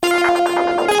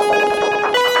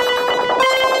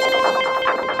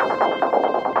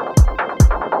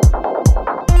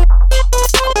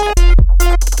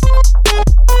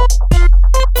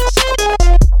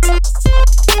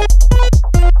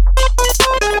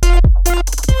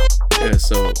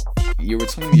you were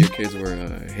telling me your kids were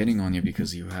hitting on you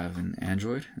because you have an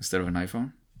Android instead of an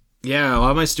iPhone. Yeah, a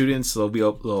lot of my students, a lot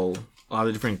of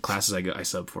the different classes I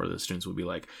sub for, the students would be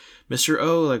like, Mr.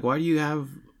 O, like, why don't you have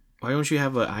an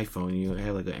iPhone? You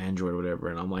have like an Android or whatever.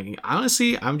 And I'm like,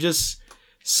 honestly, I'm just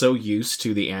so used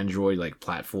to the Android like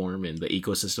platform and the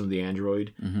ecosystem of the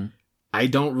Android. Mm-hmm.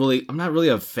 I'm not really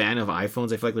a fan of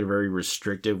iPhones. I feel like they're very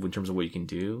restrictive in terms of what you can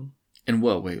do. In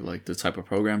what way? Like the type of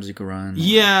programs you can run?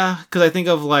 Yeah, because I think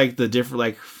of like the different,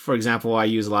 like, for example, I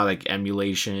use a lot of like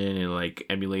emulation and like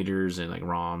emulators and like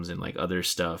ROMs and like other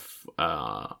stuff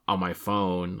on my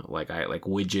phone. Like I like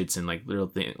widgets and like little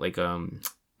thing like I'm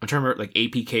trying to remember like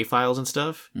APK files and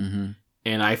stuff. Mm-hmm.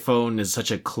 And iPhone is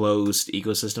such a closed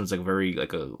ecosystem. It's like very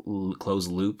like a closed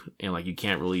loop, and like you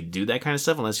can't really do that kind of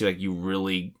stuff unless you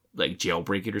really like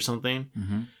jailbreak it or something.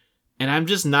 Mm-hmm. And I'm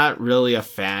just not really a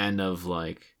fan of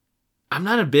like. I'm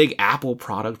not a big Apple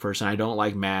product person. I don't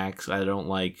like Macs. I'm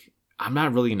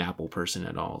not really an Apple person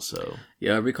at all. So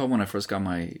yeah, I recall when I first got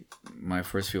my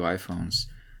first few iPhones,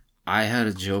 I had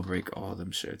to jailbreak all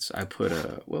them shits. I put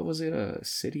a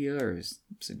Cydia or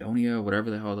Sidonia, whatever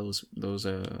the hell those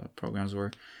programs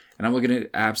were, and I'm looking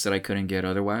at apps that I couldn't get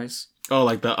otherwise. Oh,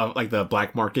 like the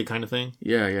black market kind of thing.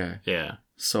 Yeah.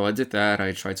 So I did that.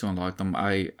 I tried to unlock them.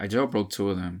 I jailbroke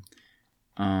 2 of them.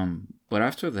 But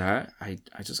after that, I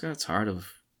just got tired of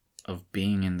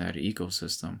being in that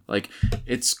ecosystem. Like,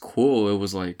 it's cool. It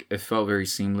was like, it felt very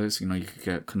seamless. You know, you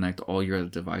could connect all your other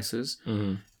devices.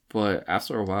 Mm-hmm. But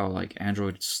after a while, like,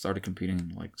 Android started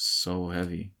competing like so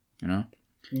heavy, you know?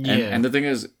 Yeah. And the thing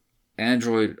is,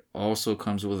 Android also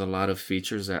comes with a lot of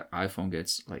features that iPhone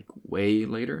gets like way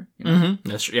later. You know?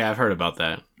 Mm-hmm. I've heard about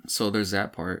that. So there's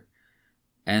that part.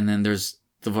 And then there's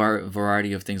the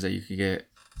variety of things that you could get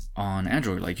on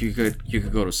Android. Like you could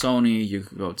go to Sony, you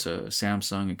could go to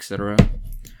Samsung, etc.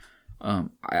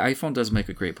 iPhone does make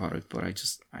a great product, but I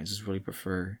just really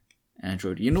prefer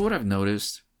Android. You know what I've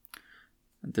noticed?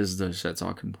 This is the shit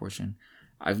talking portion.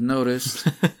 I've noticed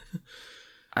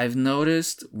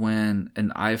when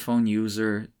an iPhone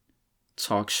user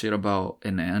talks shit about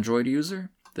an Android user,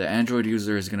 the Android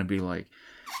user is gonna be like,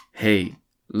 hey,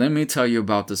 let me tell you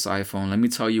about this iPhone. Let me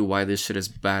tell you why this shit is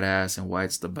badass and why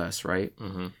it's the best, right?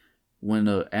 Mm-hmm. When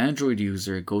an Android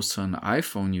user goes to an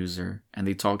iPhone user and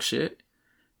they talk shit,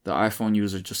 the iPhone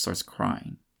user just starts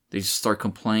crying. They just start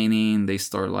complaining. They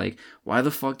start like, why the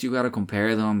fuck do you gotta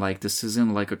compare them? Like, this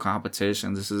isn't like a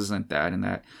competition. This isn't that and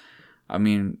that. I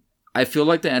mean, I feel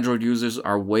like the Android users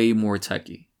are way more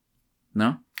techie.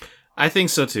 No? I think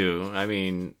so too. I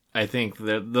mean, I think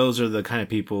that those are the kind of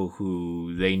people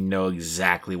who they know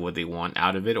exactly what they want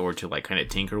out of it, or to like kind of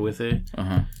tinker with it.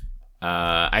 Uh-huh.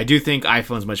 I do think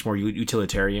iPhone's much more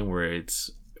utilitarian, where it's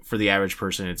for the average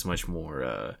person, it's much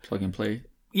more plug and play.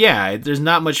 Yeah, there's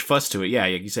not much fuss to it. Yeah,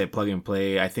 like you said, plug and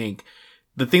play. I think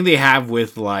the thing they have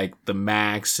with like the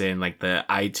Macs and like the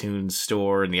iTunes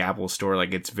store and the Apple store,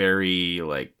 like it's very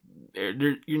like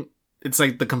it's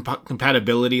like the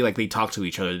compatibility, like they talk to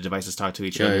each other, the devices talk to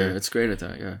each other. Yeah, it's great at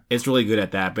that, yeah. It's really good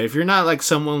at that. But if you're not like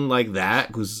someone like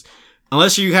that,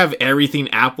 unless you have everything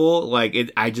Apple, like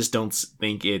I just don't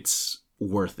think it's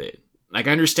worth it. Like,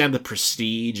 I understand the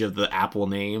prestige of the Apple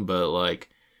name, but like,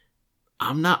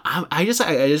 I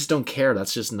just don't care.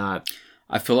 That's just not.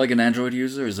 I feel like an Android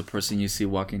user is a person you see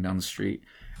walking down the street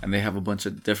and they have a bunch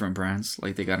of different brands.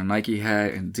 Like, they got a Nike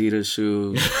hat and Adidas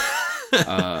shoes.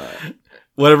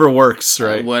 Whatever works,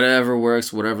 right? Whatever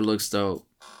works, whatever looks dope.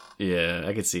 Yeah,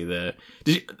 I could see that.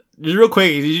 Real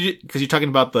quick, because you're talking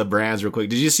about the brands real quick,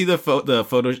 did you see the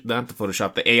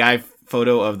AI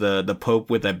photo of the Pope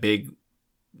with that big,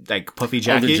 like, puffy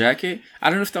jacket? Oh, the jacket? I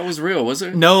don't know if that was real, was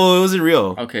it? No, it wasn't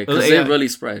real. Okay, because it really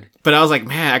spread. But I was like,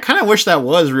 man, I kind of wish that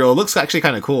was real. It looks actually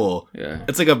kind of cool. Yeah.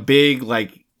 It's like a big,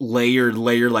 like, layer,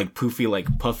 like poofy,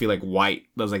 like puffy, like white.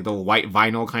 Those like the white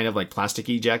vinyl kind of like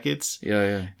plasticky jackets.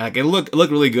 Yeah. Like it looked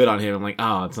really good on him. I'm like,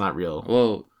 oh, it's not real.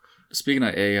 Well, speaking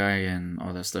of AI and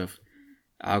all that stuff,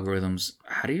 algorithms,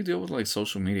 how do you deal with like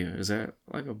social media? Is that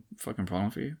like a fucking problem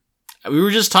for you? We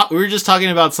were just talking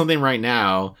about something right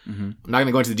now. Mm-hmm. I'm not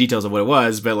gonna go into the details of what it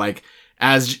was, but like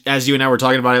as you and I were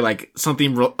talking about it, like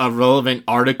a relevant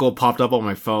article popped up on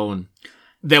my phone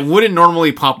that wouldn't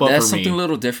normally pop up. That's for me. something a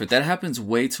little different. That happens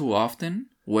way too often,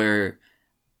 where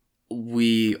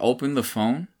we open the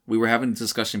phone. We were having a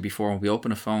discussion before, when we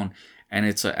open a phone and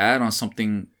it's an ad on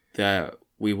something that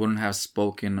we wouldn't have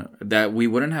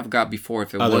got before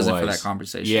if it wasn't for that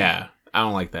conversation. Yeah, I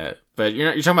don't like that. But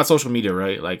you're talking about social media,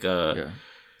 right? Like, yeah.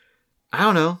 I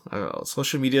don't know.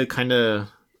 Social media kind of.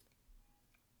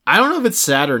 I don't know if it's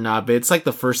sad or not, but it's like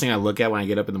the first thing I look at when I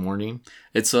get up in the morning.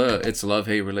 It's a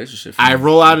love-hate relationship. I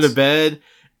roll out of bed,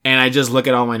 and I just look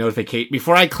at all my notifications.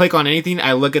 Before I click on anything,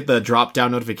 I look at the drop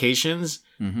down notifications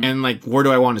and like, where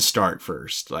do I want to start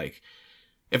first? Like,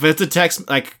 if it's a text,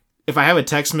 like if I have a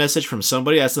text message from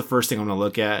somebody, that's the first thing I'm going to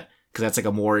look at because that's like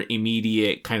a more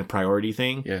immediate kind of priority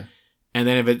thing. Yeah. And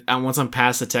then if it, once I'm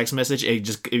past the text message,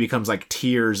 it becomes like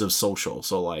tiers of social.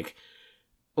 So like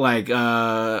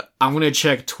I'm going to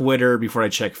check Twitter before I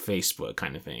check Facebook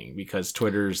kind of thing, because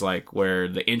Twitter's like where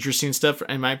the interesting stuff,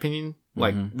 in my opinion,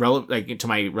 like relevant to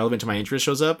my interest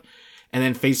shows up. And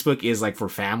then Facebook is like for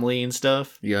family and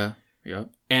stuff. Yeah. Yeah.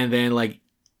 And then like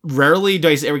rarely do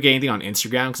I ever get anything on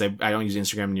Instagram because I don't use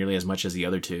Instagram nearly as much as the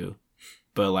other two.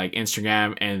 But like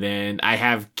Instagram, and then I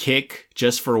have Kick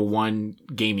just for one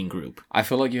gaming group. I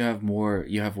feel like you have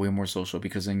way more social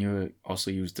because then you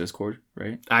also use Discord,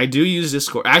 right? I do use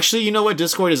Discord. Actually, you know what?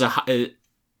 Discord is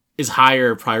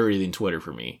higher priority than Twitter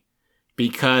for me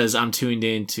because I'm tuned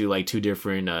into like two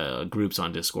different groups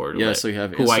on Discord. Yeah, so you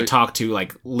have who I talk to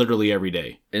like literally every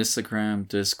day. Instagram,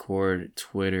 Discord,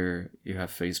 Twitter. You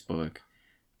have Facebook.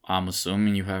 I'm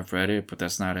assuming you have Reddit, but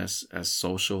that's not as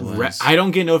social as... I don't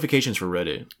get notifications for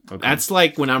Reddit. Okay. That's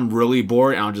like when I'm really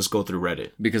bored and I'll just go through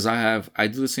Reddit. Because I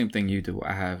do the same thing you do.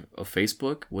 I have a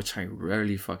Facebook, which I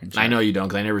rarely fucking check. I know you don't,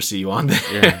 because I never see you on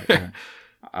there.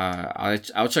 Yeah.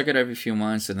 I'll check it every few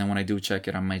months, and then when I do check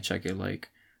it, I might check it like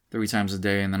 3 times a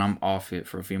day, and then I'm off it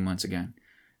for a few months again.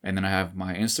 And then I have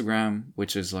my Instagram,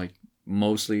 which is like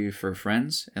mostly for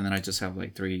friends, and then I just have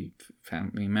like 3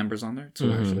 family members on there,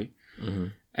 2 actually. Mm-hmm.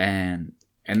 And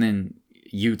then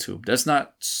YouTube. That's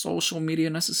not social media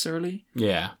necessarily.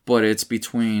 Yeah. But it's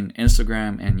between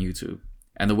Instagram and YouTube.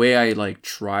 And the way I like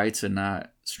try to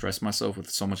not stress myself with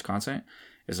so much content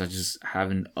is I just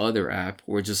have an other app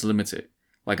where it's just limited.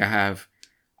 Like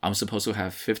I'm supposed to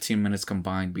have 15 minutes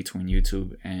combined between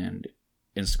YouTube and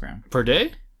Instagram. Per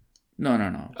day?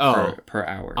 No. Oh. Per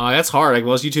hour. Oh, that's hard. Like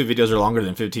most YouTube videos are longer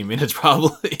than 15 minutes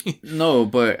probably. No,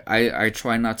 but I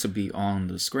try not to be on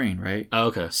the screen, right? Oh,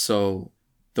 okay. So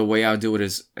the way I'll do it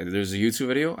is there's a YouTube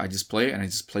video, I just play it and it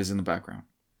just plays in the background.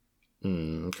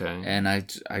 Okay. And I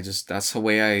just that's the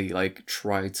way I like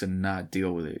try to not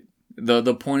deal with it.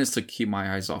 The point is to keep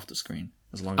my eyes off the screen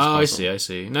as long as possible. I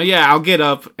see. No, yeah, I'll get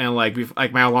up and like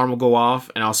my alarm will go off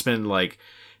and I'll spend like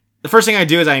the first thing I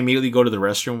do is I immediately go to the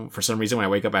restroom. For some reason, when I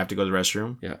wake up, I have to go to the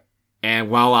restroom. Yeah. And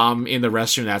while I'm in the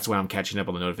restroom, that's when I'm catching up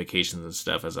on the notifications and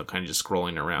stuff as I'm kind of just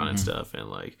scrolling around and stuff. And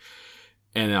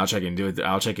then I'll check in with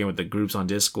the groups on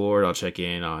Discord. I'll check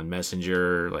in on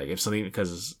Messenger. Like if something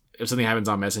happens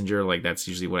on Messenger, like that's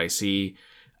usually what I see.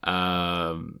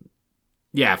 Yeah,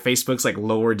 Facebook's like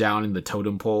lower down in the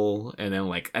totem pole. And then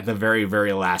like at the very,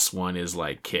 very last one is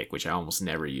like Kick, which I almost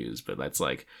never use, but that's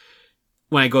like,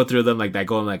 when I go through them, like I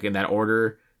go in like in that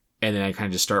order, and then I kind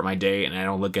of just start my day, and I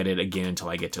don't look at it again until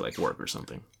I get to like work or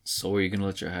something. So are you gonna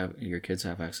let your kids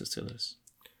have access to this?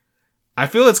 I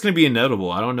feel it's gonna be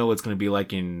inevitable. I don't know what it's gonna be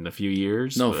like in a few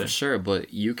years. No, for sure,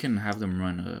 but you can have them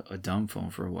run a dumb phone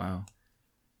for a while.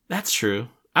 That's true.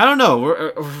 I don't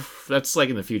know. That's like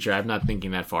in the future. I'm not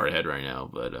thinking that far ahead right now,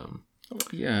 but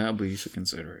yeah, but you should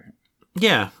consider it.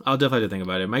 Yeah, I'll definitely think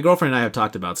about it. My girlfriend and I have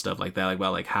talked about stuff like that, like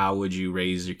about like how would you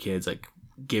raise your kids, like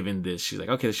given this. She's like,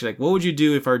 what would you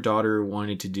do if our daughter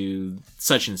wanted to do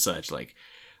such and such? Like,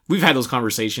 we've had those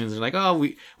conversations, and like, oh,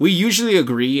 we usually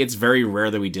agree. It's very rare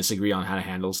that we disagree on how to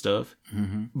handle stuff.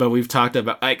 Mm-hmm. But we've talked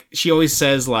about, like, she always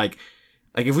says like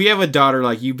if we have a daughter,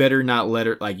 like, you better not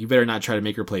try to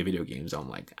make her play video games. I'm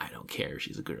like, I don't care.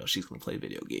 She's a girl. She's gonna play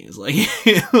video games. Like,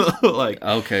 like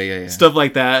okay, yeah, stuff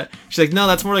like that. She's like, no,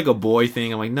 that's more like a boy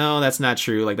thing. I'm like, no, that's not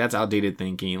true. Like, that's outdated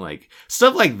thinking. Like,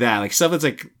 stuff like that. Like, stuff that's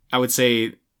like, I would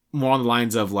say more on the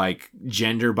lines of like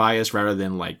gender bias rather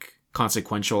than like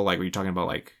consequential. Like, where you're talking about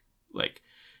like,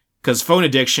 because phone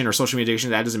addiction or social media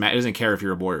addiction, that doesn't matter. It doesn't care if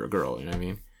you're a boy or a girl. You know what I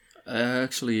mean?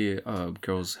 Actually,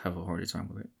 girls have a harder time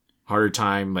with it. Harder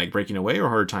time like breaking away, or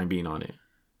harder time being on it?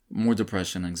 More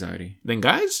depression, anxiety. Than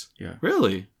guys? Yeah.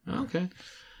 Really? Okay.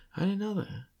 I didn't know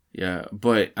that. Yeah,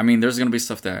 but I mean, there's gonna be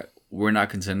stuff that we're not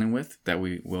contending with that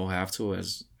we will have to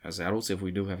as adults if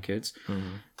we do have kids.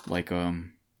 Mm-hmm.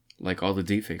 Like all the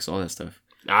deepfakes, all that stuff.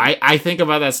 I think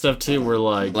about that stuff too. Where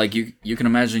like you can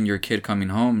imagine your kid coming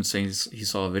home and saying he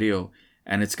saw a video,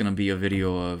 and it's gonna be a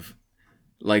video of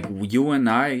like you and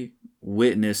I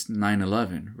witnessed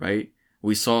 9/11, right?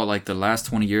 We saw like the last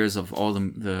 20 years of all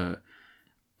the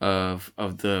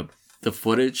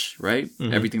footage, right?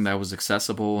 Mm-hmm. Everything that was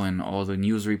accessible and all the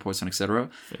news reports and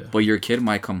etc. Yeah. But your kid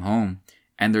might come home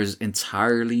and there's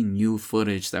entirely new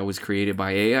footage that was created by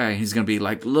AI. And he's gonna be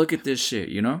like, "Look at this shit,"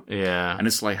 you know? Yeah. And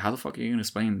it's like, how the fuck are you gonna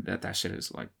explain that shit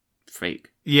is like fake?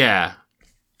 Yeah.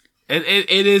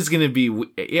 It is gonna be.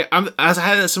 Yeah, I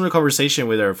had a similar conversation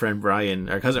with our friend Brian,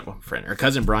 our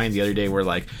cousin Brian the other day. Where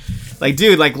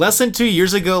dude, like less than 2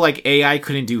 years ago, like AI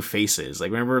couldn't do faces.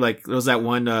 Like remember, like there was that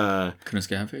one. Couldn't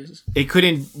scan faces. It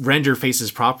couldn't render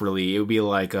faces properly. It would be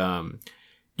like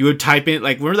you would type in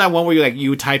like remember that one where you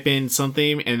would type in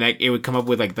something and like it would come up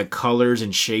with like the colors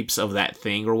and shapes of that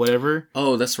thing or whatever.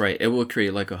 Oh, that's right. It will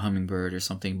create like a hummingbird or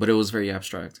something, but it was very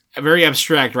abstract. Very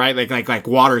abstract, right? Like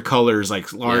watercolors,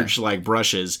 like large like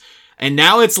brushes. And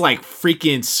now it's like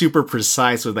freaking super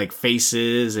precise with like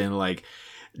faces and like.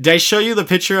 Did I show you the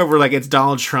picture of where like it's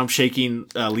Donald Trump shaking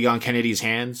Leon Kennedy's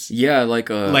hands? Yeah, like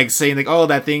saying like, oh,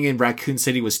 that thing in Raccoon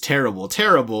City was terrible.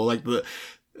 Like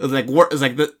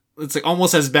it's like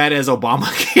almost as bad as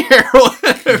Obamacare or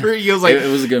whatever. He was like,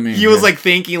 it was a good meme. He was like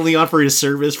thanking Leon for his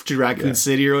service to Raccoon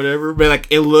City or whatever, but like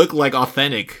it looked like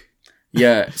authentic.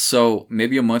 Yeah, so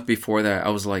maybe a month before that, I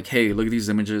was like, hey, look at these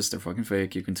images. They're fucking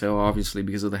fake. You can tell, obviously,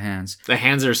 because of the hands. The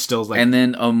hands are still like... And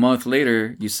then a month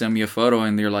later, you send me a photo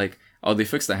and they're like, oh, they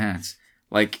fixed the hands.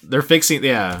 Like... They're fixing...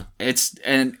 Yeah. It's...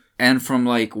 And from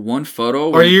like one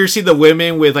photo... Or you see the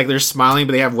women with like, they're smiling,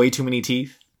 but they have way too many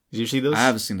teeth. Did you see those? I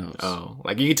haven't seen those. Oh.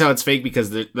 Like you can tell it's fake because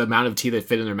the amount of teeth that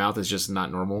fit in their mouth is just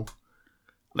not normal.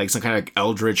 Like some kind of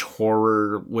eldritch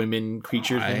horror women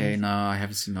creature thing. No, I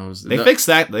haven't seen those. They fixed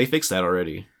that. They fixed that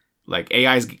already. Like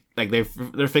AI's like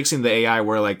they're fixing the AI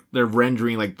where like they're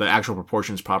rendering like the actual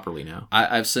proportions properly now.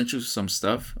 I've sent you some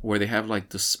stuff where they have like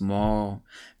the small,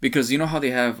 because you know how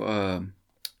they have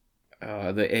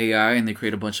the AI and they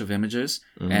create a bunch of images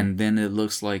and then it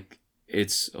looks like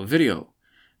it's a video.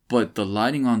 But the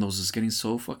lighting on those is getting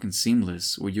so fucking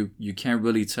seamless where you can't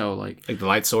really tell like the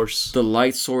light source. The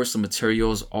light source, the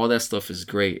materials, all that stuff is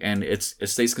great and it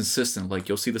stays consistent. Like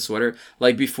you'll see the sweater.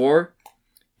 Like before,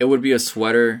 it would be a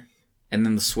sweater and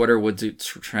then the sweater would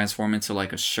transform into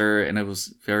like a shirt and it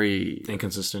was very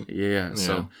inconsistent. Yeah.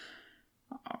 So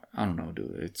I don't know,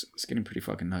 dude. It's getting pretty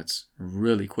fucking nuts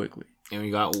really quickly. And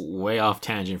we got way off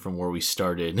tangent from where we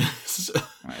started.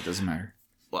 Alright, it doesn't matter.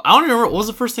 Well, I don't remember what was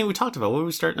the first thing we talked about. What did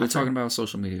we start? We're talking about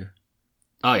social media.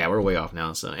 Oh yeah, we're way off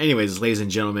now. So, anyways, ladies and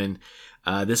gentlemen,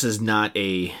 this is not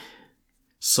a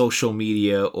social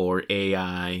media or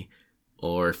AI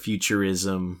or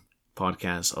futurism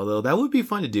podcast. Although that would be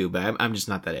fun to do, but I'm just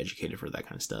not that educated for that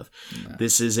kind of stuff. No.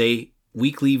 This is a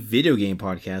weekly video game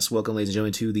podcast. Welcome, ladies and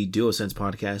gentlemen, to the DualSense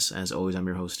podcast. As always, I'm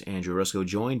your host, Andrew Rusco,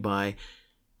 joined by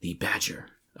the Badger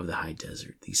of the High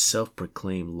Desert, the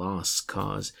self-proclaimed lost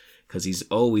cause. Because he's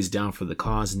always down for the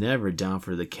cause, never down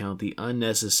for the count, the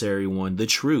unnecessary one, the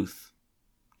truth.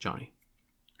 Johnny.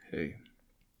 Hey.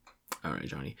 All right,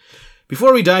 Johnny.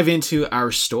 Before we dive into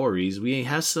our stories, we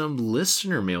have some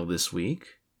listener mail this week.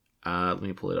 Let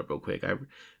me pull it up real quick. I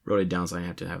wrote it down, so I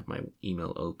have to have my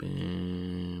email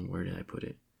open. Where did I put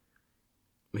it?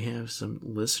 We have some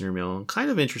listener mail.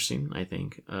 Kind of interesting, I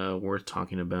think. Worth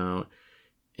talking about.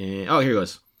 And, here it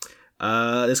goes.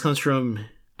 This comes from...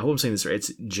 I hope I'm saying this right.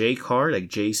 It's JCar, like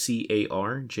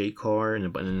JCAR, JCar,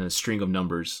 and a string of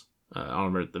numbers. I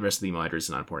don't remember the rest of the email address. Is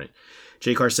not important.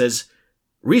 JCar says,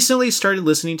 recently started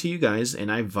listening to you guys,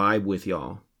 and I vibe with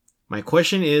y'all. My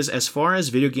question is, as far as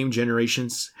video game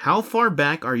generations, how far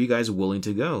back are you guys willing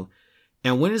to go?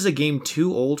 And when is a game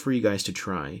too old for you guys to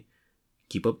try?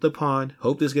 Keep up the pod.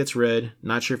 Hope this gets read.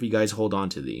 Not sure if you guys hold on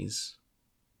to these.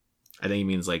 I think he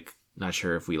means like... Not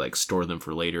sure if we like store them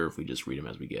for later, or if we just read them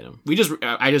as we get them.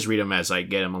 I just read them as I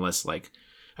get them, unless like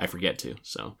I forget to.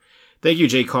 So, thank you,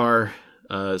 J Car.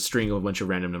 String of a bunch of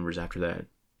random numbers after that,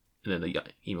 and then the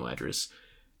email address.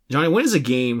 Johnny, when is a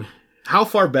game? How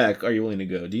far back are you willing to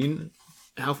go?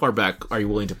 How far back are you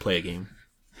willing to play a game?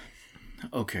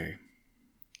 Okay.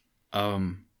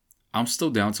 I'm still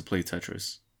down to play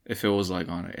Tetris. If it was like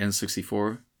on an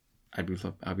N64,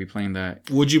 I'd be playing that.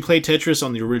 Would you play Tetris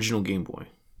on the original Game Boy?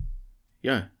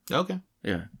 Yeah. Okay.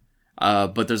 Yeah.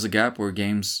 But there's a gap where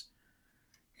games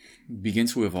begin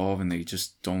to evolve and they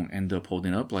just don't end up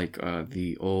holding up. Like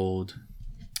the old,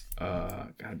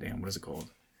 goddamn, what is it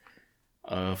called?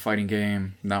 Fighting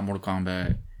game, not Mortal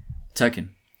Kombat, Tekken.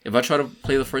 If I try to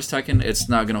play the first Tekken, it's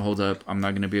not gonna hold up. I'm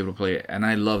not gonna be able to play it, and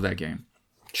I love that game.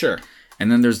 Sure.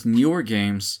 And then there's newer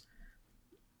games.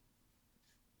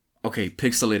 Okay,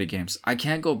 pixelated games. I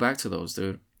can't go back to those,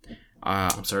 dude.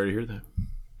 I'm sorry to hear that.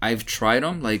 I've tried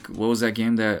them. Like, what was that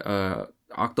game that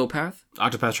Octopath?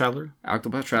 Octopath Traveler?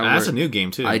 Octopath Traveler. That's a new game,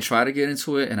 too. I tried to get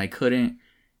into it, and I couldn't.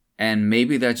 And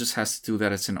maybe that just has to do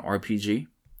that it's an RPG.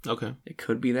 Okay. It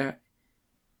could be that.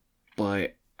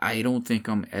 But I don't think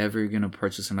I'm ever going to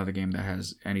purchase another game that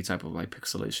has any type of, like,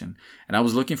 pixelation. And I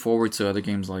was looking forward to other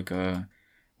games like, what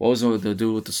was the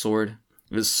dude with the sword?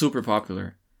 It was super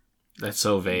popular. That's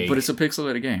so vague. But it's a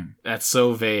pixelated game. That's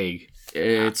so vague.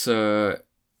 It's I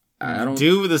don't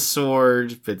Dude with a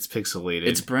sword, but it's pixelated.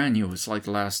 It's brand new. It's like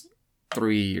the last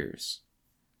 3 years.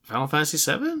 Final Fantasy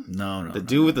VII? No. The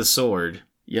dude with the sword.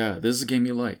 Yeah, this is a game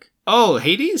you like. Oh,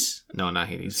 Hades? No, not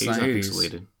Hades. It's Hades not not Hades.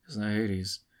 pixelated. It's not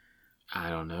Hades. I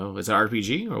don't know. Is it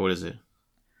RPG or what is it?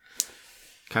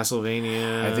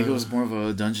 Castlevania. I think it was more of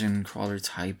a dungeon crawler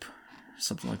type,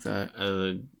 something like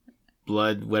that.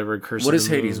 Blood, whatever. Curse. What is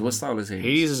Hades? What style is Hades?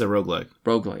 Hades is a roguelike.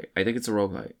 Roguelike. I think it's a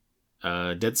roguelike.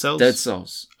 Dead Cells. Dead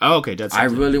Cells. Oh, okay. Dead Cells. I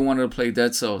really wanted to play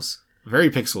Dead Cells, very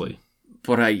pixely.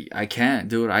 but I can't,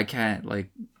 dude. I can't like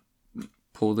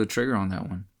pull the trigger on that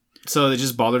one. So it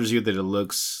just bothers you that it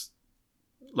looks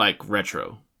like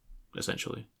retro,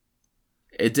 essentially.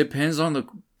 It depends on the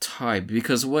type,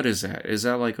 because what is that? Is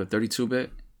that like a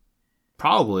 32-bit?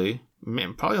 Probably.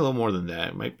 Man, probably a little more than that.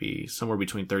 It might be somewhere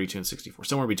between 32 and 64.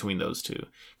 Somewhere between those two.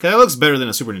 Because it looks better than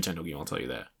a Super Nintendo game, I'll tell you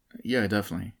that. Yeah,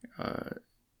 definitely.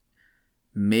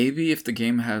 Maybe if the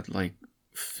game had like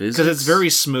physics. Because it's very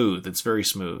smooth. It's very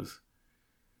smooth.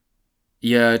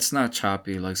 Yeah, it's not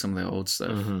choppy like some of the old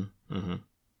stuff. Mm-hmm. Mm-hmm.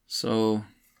 So,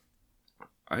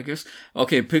 I guess...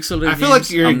 Okay, pixelated I feel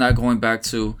games, like I'm not going back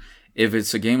to... If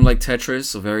it's a game like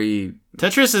Tetris,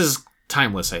 Tetris is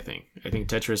timeless, I think. I think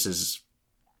Tetris is...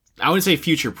 I wouldn't say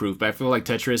future-proof, but I feel like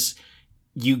Tetris,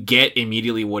 you get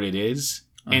immediately what it is.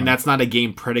 Uh-huh. And that's not a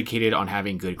game predicated on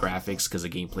having good graphics, because the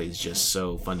gameplay is just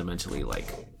so fundamentally, like,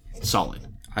 solid.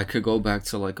 I could go back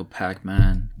to, like, a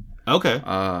Pac-Man. Okay.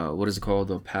 What is it called?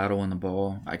 The paddle and the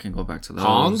ball. I can go back to those.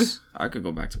 Pong? I could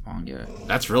go back to Pong, yeah.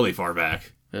 That's really far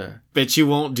back. Yeah. But you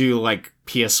won't do, like,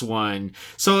 PS1.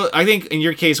 So I think in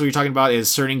your case, what you're talking about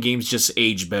is certain games just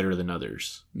age better than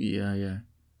others. Yeah.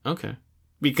 Okay.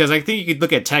 Because I think you could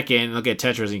look at Tekken, look at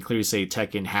Tetris, and clearly say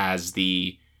Tekken has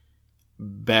the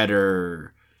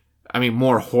better... I mean,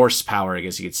 more horsepower, I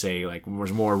guess you could say. Like,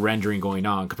 there's more rendering going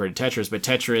on compared to Tetris. But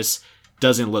Tetris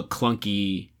doesn't look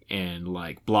clunky and,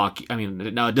 like, blocky. I mean,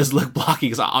 no, it does look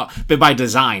blocky. But by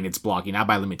design, it's blocky, not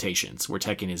by limitations. Where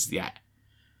Tekken is that.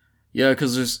 Yeah,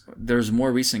 because there's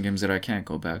more recent games that I can't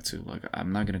go back to. Like,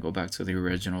 I'm not going to go back to the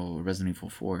original Resident Evil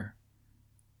 4.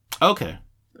 Okay.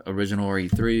 Original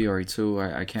RE3,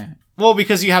 RE2, I can't. Well,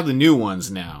 because you have the new ones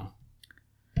now.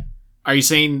 Are you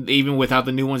saying even without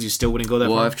the new ones, you still wouldn't go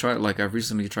that far? I've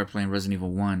recently tried playing Resident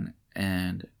Evil 1,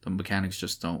 and the mechanics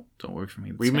just don't work for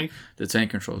me. Remake? The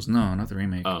tank controls. No, not the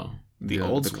remake. Oh. The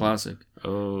old The classic.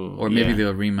 Oh. Or maybe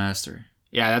the remaster.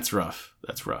 Yeah, that's rough.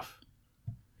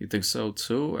 You think so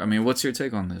too? I mean, what's your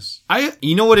take on this?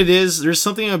 You know what it is? There's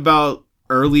something about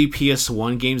early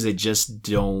PS1 games that just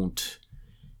don't...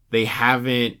 They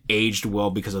haven't aged well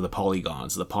because of the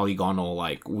polygons. The polygonal,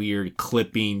 like, weird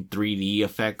clipping 3D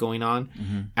effect going on.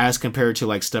 Mm-hmm. As compared to,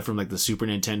 like, stuff from, like, the Super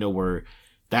Nintendo where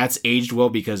that's aged well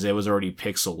because it was already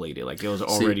pixelated. Like, it was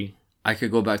already... See, I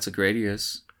could go back to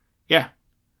Gradius. Yeah.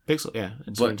 But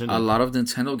a lot of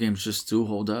Nintendo games just do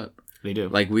hold up. They do.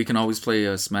 Like, we can always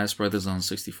play Smash Brothers on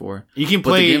 64. You can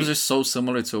play... But the games are so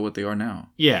similar to what they are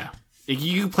now. Yeah.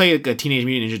 You can play a Teenage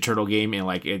Mutant Ninja Turtle game and,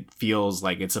 like, it feels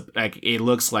like it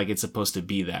looks like it's supposed to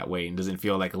be that way and doesn't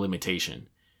feel like a limitation.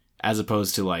 As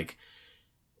opposed to, like,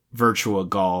 Virtua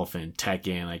Golf and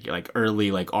Tekken, like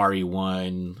early, like,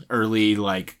 RE1, early,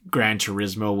 like, Gran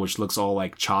Turismo, which looks all,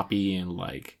 like, choppy and,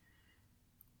 like,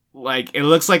 it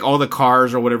looks like all the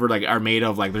cars or whatever, like, are made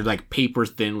of, like, they're, like, paper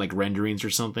thin, like, renderings or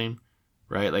something,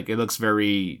 right? Like, it looks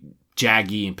very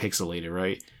jaggy and pixelated,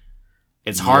 right?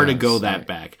 It's hard to go that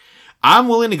back. I'm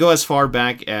willing to go as far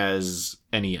back as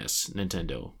NES,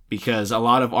 Nintendo, because a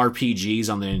lot of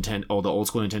RPGs on the Nintendo, the old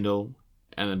school Nintendo,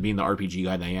 and being the RPG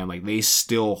guy that I am, like, they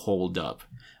still hold up.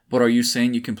 But are you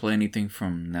saying you can play anything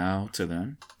from now to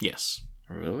then? Yes.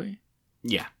 Really?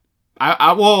 Yeah.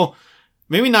 Well,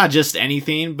 maybe not just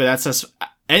anything, but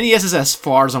NES is as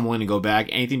far as I'm willing to go back.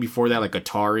 Anything before that, like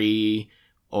Atari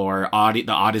or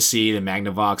the Odyssey, the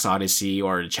Magnavox Odyssey,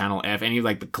 or the Channel F, any of,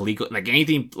 like, the Coleco, like,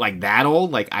 anything like that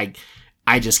old, like,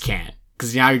 I just can't.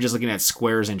 Because now you're just looking at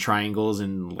squares and triangles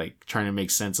and, like, trying to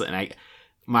make sense, and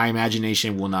my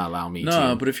imagination will not allow me to.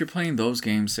 No, but if you're playing those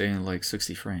games, say, in, like,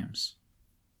 60 frames.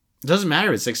 It doesn't matter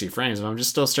if it's 60 frames, if I'm just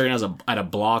still staring at a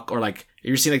block, or, like,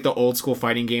 you ever seen, like, the old school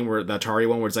fighting game, where the Atari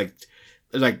one, where it's,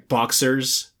 like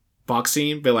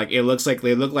boxing, but, like, they look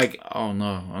like... Oh,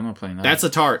 no, I'm not playing that. That's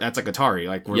Atari, like Atari,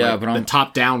 like, where, yeah, like, but the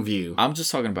top-down view. I'm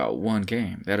just talking about one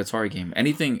game, that Atari game.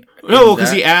 Anything... No,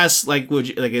 because he asked, like, when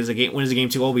is the game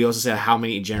too old? We also said, how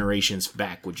many generations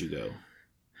back would you go?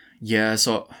 Yeah,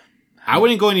 so... I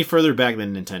wouldn't go any further back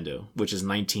than Nintendo, which is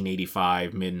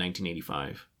 1985,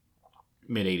 mid-1985.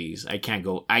 Mid-80s.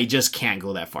 I just can't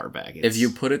go that far back. If you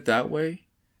put it that way,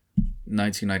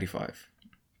 1995.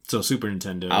 So Super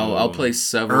Nintendo. I'll play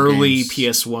several early games.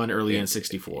 PS1, early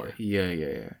N64.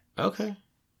 Yeah. Okay.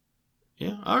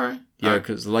 Yeah. All right. Yeah,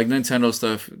 because like Nintendo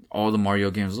stuff, all the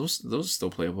Mario games, those are still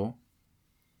playable.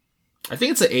 I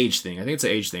think it's an age thing. I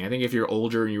think if you're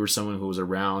older and you were someone who was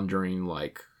around during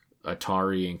like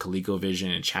Atari and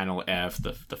ColecoVision and Channel F,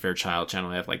 the Fairchild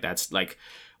Channel F, like that's like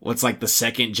what's like the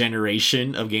second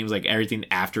generation of games, like everything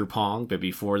after Pong, but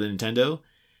before the Nintendo.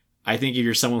 I think if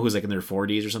you're someone who's like in their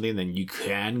 40s or something, then you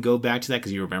can go back to that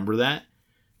because you remember that.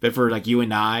 But for like you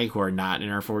and I who are not in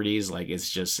our 40s, like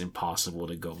it's just impossible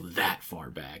to go that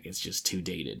far back. It's just too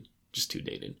dated.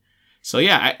 So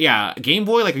yeah, Game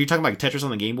Boy, like if you're talking about Tetris on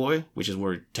the Game Boy, which is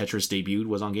where Tetris debuted,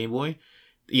 was on Game Boy.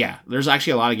 Yeah, there's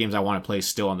actually a lot of games I want to play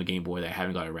still on the Game Boy that I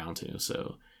haven't got around to.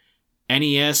 So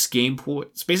NES, Game Boy,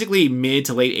 it's basically mid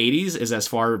to late 80s is as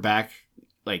far back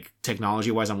like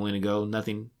technology-wise I'm willing to go.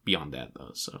 Nothing beyond that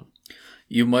though. So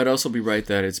you might also be right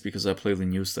that it's because I play the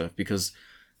new stuff, because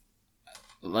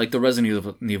like the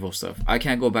Resident Evil stuff, I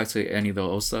can't go back to any of the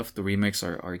old stuff. The remakes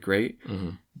are great. Mm-hmm.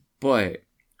 But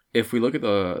if we look at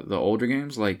the older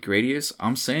games like Gradius,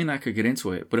 I'm saying I could get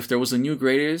into it. But if there was a new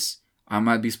Gradius, I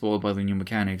might be spoiled by the new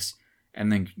mechanics,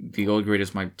 and then the old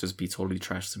Gradius might just be totally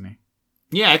trash to me.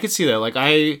 Yeah, I could see that. Like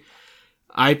I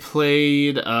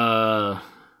played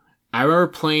I remember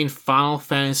playing Final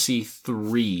Fantasy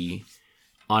 3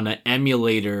 on an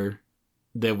emulator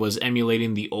that was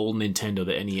emulating the old Nintendo,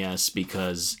 the NES,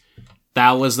 because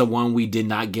that was the one we did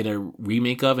not get a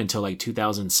remake of until like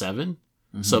 2007.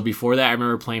 Mm-hmm. So before that, I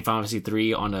remember playing Final Fantasy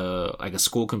 3 on a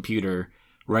school computer,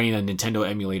 running a Nintendo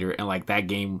emulator, and like that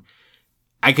game,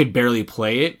 I could barely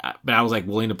play it, but I was like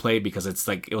willing to play it because it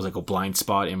was like a blind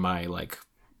spot in my like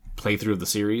playthrough of the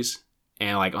series.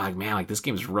 And like, I'm like, man, like this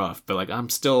game is rough, but like I'm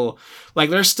still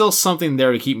like there's still something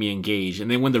there to keep me engaged.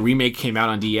 And then when the remake came out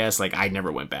on DS, like I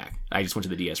never went back. I just went to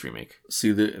the DS remake.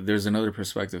 See, there's another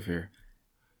perspective here.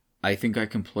 I think I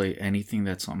can play anything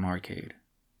that's on arcade,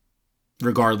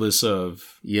 regardless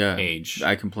of age.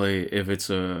 I can play if it's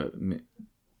like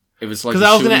because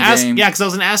I was gonna ask, game, because I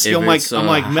was gonna ask you, I'm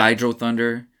like Hydro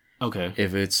Thunder. Okay.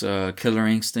 If it's Killer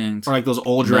Instinct or like those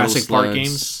old Jurassic Park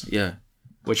games, yeah.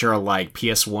 Which are like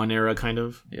PS1 era kind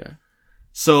of. Yeah.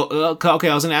 So, okay,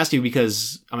 I was going to ask you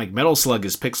because I'm like, Metal Slug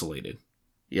is pixelated.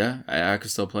 Yeah, I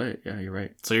could still play it. Yeah, you're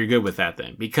right. So you're good with that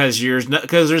then. Because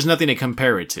there's nothing to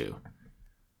compare it to.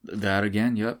 That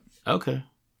again, yep. Okay.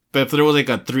 But if there was like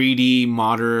a 3D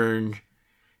modern,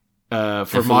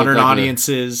 for modern like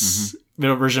audiences,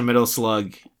 middle version of Metal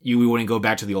Slug, we wouldn't go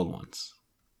back to the old ones.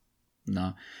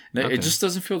 No. Okay. It just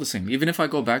doesn't feel the same. Even if I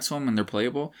go back to them and they're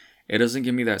playable, it doesn't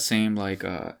give me that same, like,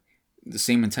 the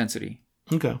same intensity.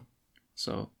 Okay.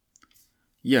 So,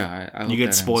 yeah, I hope you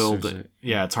get spoiled.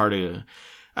 Yeah, it's hard to...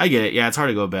 I get it. Yeah, it's hard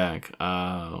to go back.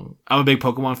 I'm a big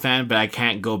Pokemon fan, but I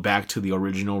can't go back to the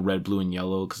original Red, Blue, and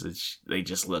Yellow because they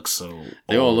just look so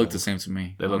They all look the same to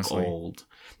me. They honestly look old.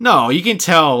 No, you can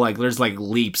tell, like, there's, like,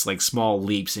 leaps, like, small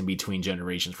leaps in between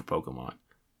generations for Pokemon.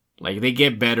 Like, they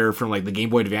get better from, like, the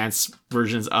Game Boy Advance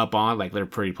versions up on. Like, they're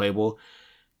pretty playable.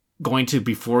 Going to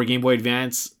before Game Boy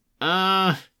Advance,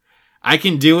 I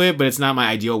can do it, but it's not my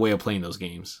ideal way of playing those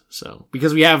games. So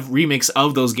because we have remakes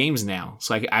of those games now,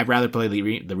 so I'd rather play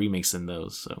the remakes than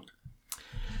those. So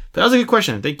that was a good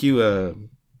question. Thank you,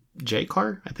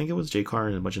 J-Car. I think it was J-Car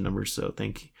and a bunch of numbers. So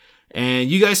thank you, and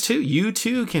you guys too. You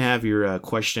too can have your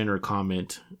question or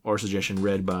comment or suggestion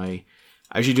read by.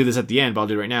 I usually do this at the end, but I'll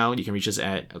do it right now. You can reach us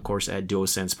at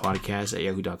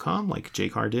duosenspodcast@yahoo.com, like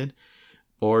J-Car did.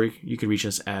 Or you can reach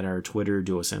us at our Twitter,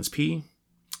 DuoSenseP.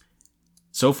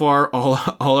 So far, all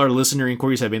our listener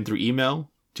inquiries have been through email,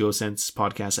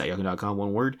 duosensepodcast@yahoo.com,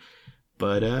 one word.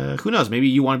 But who knows? Maybe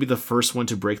you want to be the first one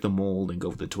to break the mold and go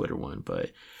for the Twitter one. But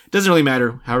it doesn't really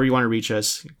matter. However you want to reach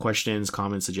us, questions,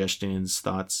 comments, suggestions,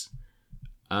 thoughts,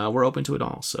 we're open to it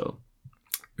all. So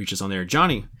reach us on there.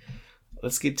 Johnny,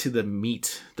 let's get to the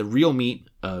meat, the real meat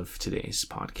of today's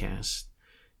podcast.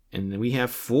 And then we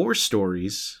have 4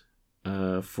 stories.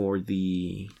 For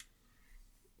the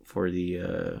I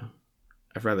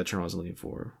forgot the term I was looking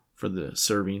for the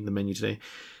serving, the menu today.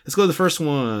 Let's go to the first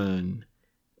one.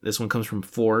 This one comes from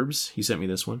Forbes. He sent me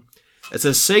this one. It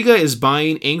says Sega is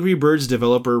buying Angry Birds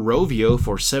developer Rovio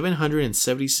for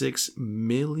 $776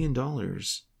 million.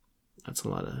 That's a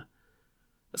lot of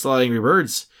Angry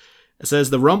Birds. It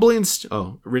says the rumblings.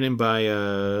 Written by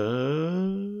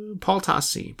Paul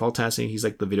Tassi. Paul Tassi. He's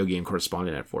like the video game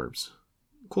correspondent at Forbes.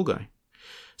 Cool guy.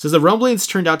 Says the rumblings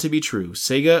turned out to be true.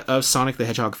 Sega of Sonic the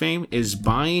Hedgehog fame is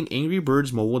buying Angry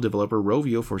Birds mobile developer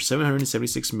Rovio for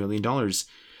 $776 million,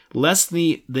 less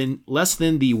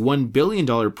than the $1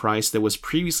 billion price that was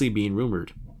previously being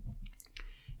rumored.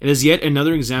 It is yet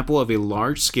another example of a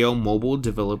large-scale mobile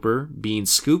developer being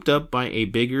scooped up by a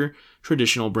bigger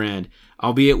traditional brand,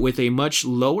 albeit with a much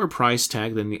lower price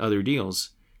tag than the other deals.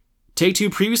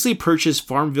 Take-Two previously purchased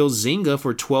Farmville Zynga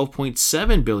for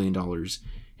 $12.7 billion.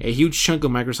 A huge chunk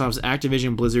of Microsoft's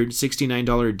Activision Blizzard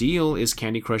 $69 deal is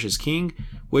Candy Crush is King,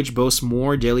 which boasts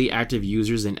more daily active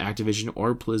users than Activision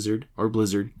or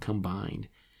Blizzard combined.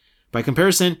 By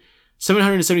comparison,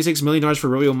 $776 million for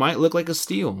Rovio might look like a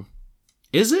steal.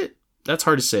 Is it? That's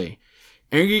hard to say.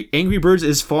 Angry Birds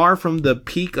is far from the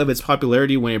peak of its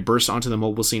popularity when it burst onto the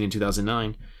mobile scene in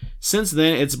 2009. Since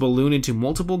then, it's ballooned into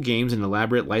multiple games and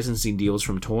elaborate licensing deals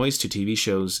from toys to TV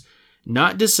shows,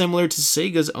 not dissimilar to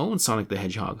Sega's own Sonic the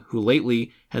Hedgehog, who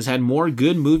lately has had more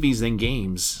good movies than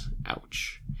games.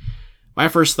 Ouch. My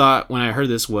first thought when I heard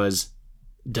this was,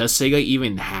 does Sega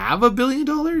even have $1 billion?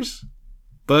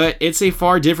 But it's a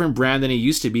far different brand than it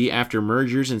used to be after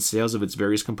mergers and sales of its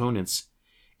various components.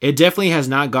 It definitely has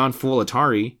not gone full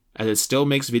Atari, as it still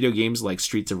makes video games like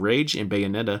Streets of Rage and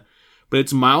Bayonetta, but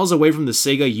it's miles away from the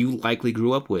Sega you likely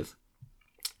grew up with.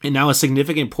 And now a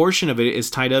significant portion of it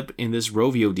is tied up in this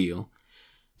Rovio deal.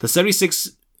 The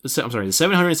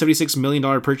 $776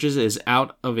 million purchase is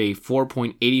out of a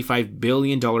 $4.85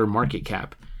 billion market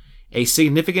cap, a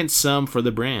significant sum for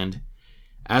the brand.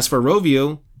 As for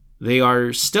Rovio, they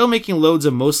are still making loads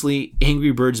of mostly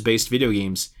Angry Birds-based video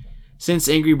games. Since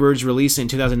Angry Birds released in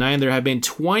 2009, there have been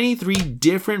 23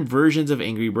 different versions of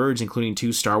Angry Birds, including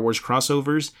 2 Star Wars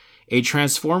crossovers, a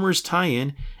Transformers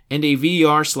tie-in, and a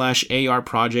VR/AR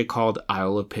project called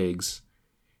Isle of Pigs.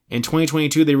 In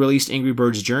 2022, they released Angry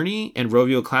Birds Journey and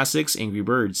Rovio Classics Angry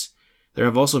Birds. There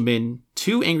have also been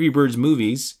 2 Angry Birds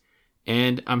movies,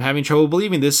 and I'm having trouble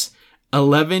believing this,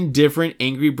 11 different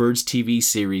Angry Birds TV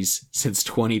series since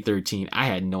 2013. I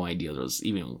had no idea there was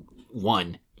even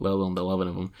one, let alone 11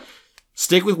 of them.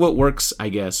 Stick with what works, I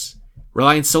guess.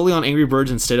 Relying solely on Angry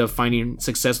Birds instead of finding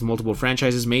success with multiple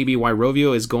franchises may be why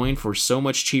Rovio is going for so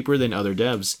much cheaper than other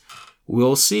devs.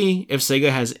 We'll see if Sega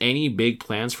has any big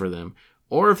plans for them,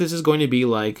 or if this is going to be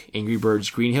like Angry Birds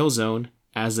Green Hill Zone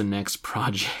as the next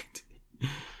project.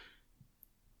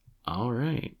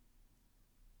 Alright.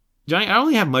 Johnny, I don't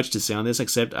really have much to say on this,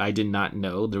 except I did not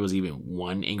know there was even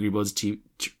one Angry Birds TV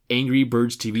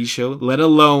show, let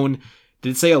alone,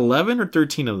 did it say 11 or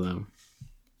 13 of them?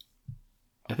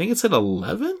 I think it said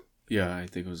 11? Yeah, I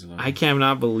think it was 11. I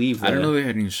cannot believe that. I don't know they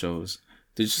had any shows.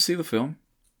 Did you see the film?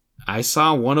 I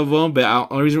saw one of them, but the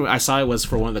only reason I saw it was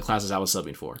for one of the classes I was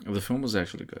subbing for. The film was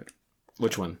actually good.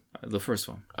 Which one? The first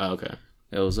one. Oh, okay.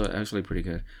 It was actually pretty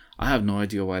good. I have no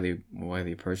idea why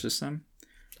they purchased them.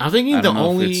 I'm thinking I don't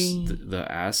know if it's the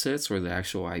assets or the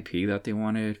actual IP that they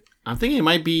wanted. I'm thinking it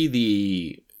might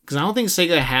be because I don't think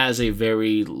Sega has a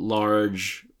very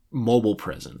large mobile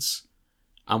presence.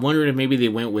 I'm wondering if maybe they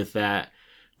went with that,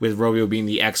 with Rovio being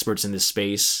the experts in this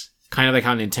space, kind of like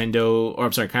how kind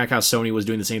of like how Sony was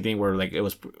doing the same thing, where like it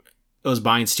was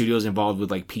buying studios involved with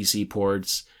like PC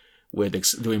ports, with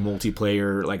doing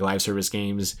multiplayer like live service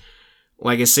games.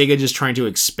 Like, is Sega just trying to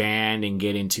expand and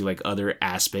get into like other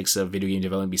aspects of video game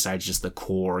development besides just the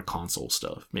core console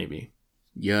stuff? Maybe.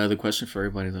 Yeah, the question for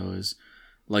everybody though is,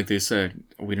 like they said,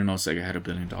 we don't know if Sega had $1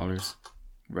 billion.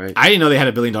 Right. I didn't know they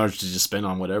had $1 billion to just spend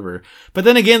on whatever. But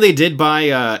then again, they did buy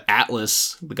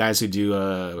Atlas, the guys who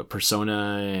do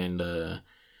Persona and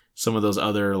some of those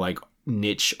other like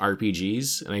niche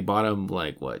RPGs, and they bought them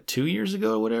like 2 years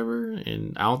ago or whatever.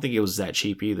 And I don't think it was that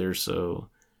cheap either. So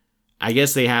I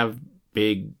guess they have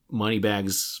big money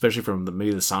bags, especially from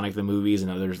maybe the Sonic the movies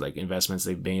and others like investments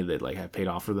they've made that like have paid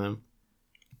off for them.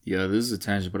 Yeah, this is a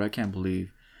tangent, but I can't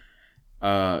believe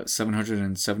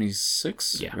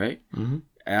 776. Yeah. Right. Mm-hmm.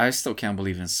 I still can't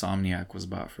believe Insomniac was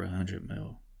bought for $100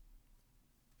 million.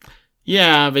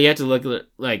 Yeah, but you have to look at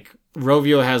like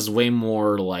Rovio has way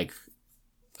more like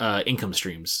income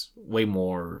streams, way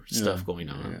more stuff going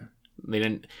on. Yeah. They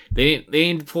didn't do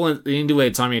what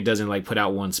Insomniac does and like put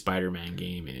out one Spider-Man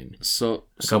game and a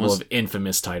couple of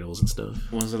infamous titles and stuff.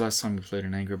 When was the last time you played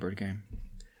an Angry Bird game?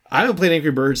 I haven't played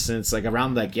Angry Birds since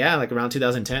around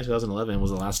 2010, 2011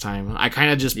 was the last time. I kind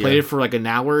of just played it for like an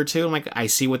hour or two. I'm like, I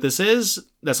see what this is.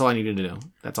 That's all I needed to know.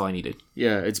 That's all I needed.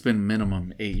 Yeah, it's been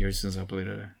minimum 8 years since I played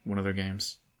one of their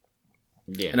games.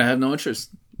 Yeah. And I have no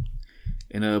interest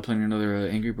in playing another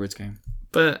Angry Birds game.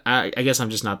 But I guess I'm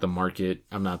just not the market.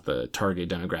 I'm not the target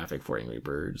demographic for Angry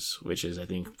Birds, which is, I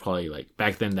think, probably like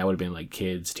back then that would have been like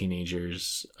kids,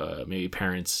 teenagers, maybe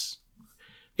parents.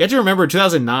 You have to remember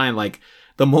 2009, like,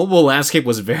 the mobile landscape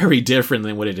was very different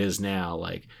than what it is now.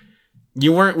 Like,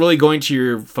 you weren't really going to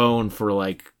your phone for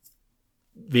like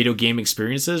video game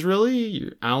experiences,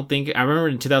 really. I don't think... I remember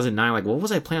in 2009, like, what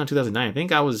was I playing on 2009? I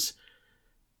think I was...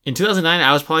 In 2009,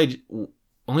 I was probably...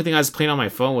 Only thing I was playing on my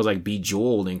phone was, like,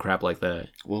 Bejeweled and crap like that.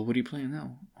 Well, what are you playing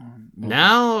now?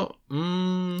 Now,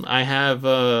 I have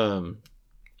the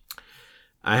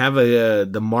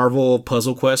Marvel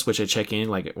Puzzle Quest, which I check in,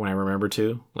 like, when I remember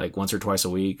to, like, once or twice a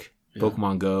week. Yeah.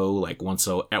 Pokemon Go, like, once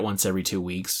every 2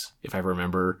 weeks, if I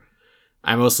remember.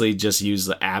 I mostly just use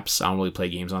the apps. I don't really play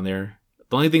games on there.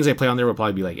 The only things I play on there will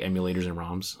probably be, like, emulators and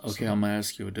ROMs. Okay, so. I'm going to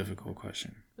ask you a difficult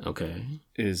question. Okay.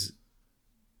 Is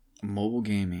mobile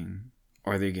gaming,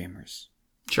 are they gamers?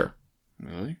 Sure.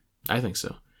 Really? I think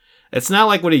so. It's not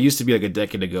like what it used to be, like, a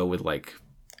decade ago with, like,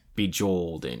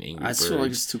 Bejeweled and Angry Birds. I feel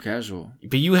like it's too casual.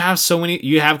 But you have so many...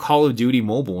 You have Call of Duty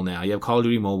Mobile now. You have Call of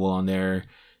Duty Mobile on there.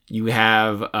 You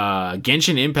have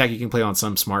Genshin Impact you can play on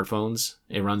some smartphones.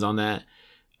 It runs on that.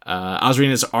 I was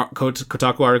reading this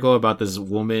Kotaku article about this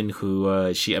woman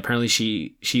who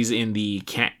she's in the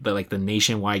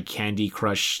nationwide Candy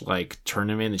Crush like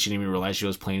tournament, and she didn't even realize she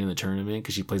was playing in the tournament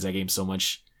because she plays that game so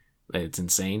much that it's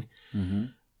insane.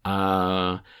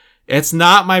 Mm-hmm. It's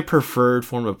not my preferred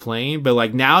form of playing, but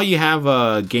like now you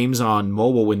have games on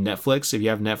mobile with Netflix. If you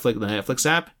have Netflix, the Netflix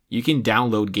app, you can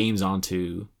download games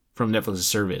from Netflix's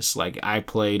service. Like I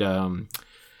played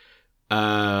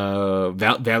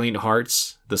Valiant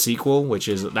Hearts, the sequel,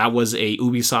 that was a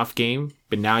Ubisoft game,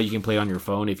 but now you can play on your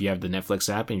phone if you have the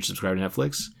Netflix app and you subscribe to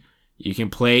Netflix. You can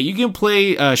play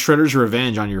Shredder's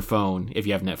Revenge on your phone if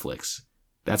you have Netflix.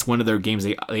 That's one of their games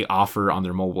they offer on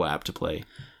their mobile app to play.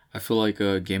 I feel like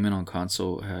gaming on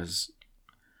console has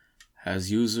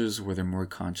users where they're more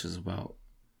conscious about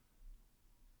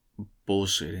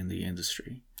bullshit in the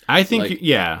industry. I think,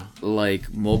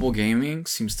 like mobile gaming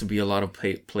seems to be a lot of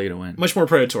play to win. Much more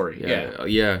predatory.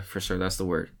 Yeah, for sure. That's the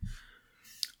word.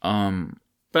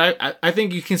 But I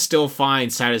think you can still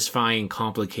find satisfying,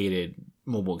 complicated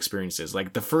mobile experiences.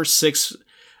 Like the first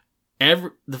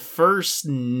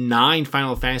 9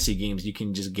 Final Fantasy games you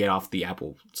can just get off the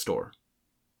Apple Store.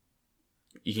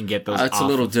 You can get those. It's a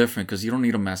little different because you don't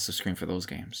need a massive screen for those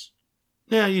games.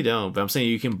 Yeah, you don't. But I'm saying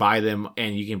you can buy them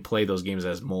and you can play those games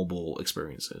as mobile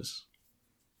experiences.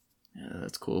 Yeah,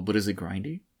 that's cool. But is it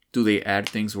grindy? Do they add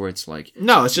things where it's like...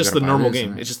 No, it's just the normal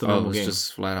game. It's just the normal game. It's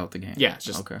just flat out the game. Yeah, it's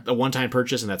just a one-time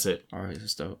purchase and that's it. All right,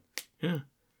 that's dope. Yeah.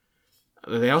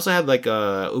 They also had like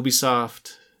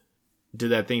Ubisoft did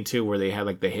that thing too where they had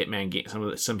like the Hitman game,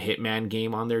 some Hitman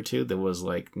game on there too. There was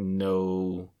like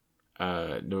no...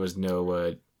 not DLC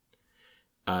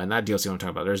I'm talking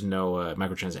about. There's no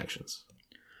microtransactions.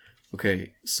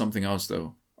 Okay, something else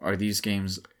though. Are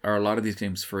a lot of these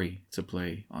games free to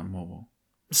play on mobile?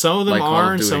 Some of them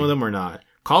are, and some of them are not.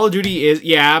 Call of Duty is,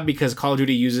 because Call of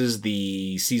Duty uses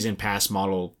the season pass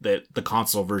model that the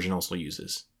console version also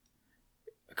uses.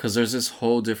 Because there's this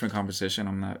whole different conversation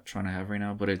I'm not trying to have right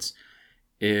now, but it's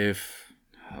if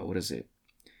the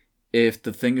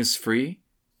thing is free,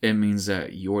 it means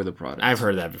that you're the product. I've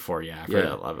heard that before, yeah. I've heard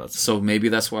that a lot about that. So maybe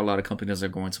that's why a lot of companies are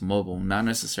going to mobile. Not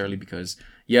necessarily because,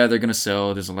 they're going to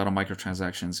sell. There's a lot of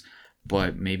microtransactions.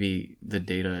 But maybe the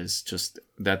data is just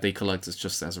that they collect is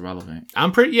just as relevant.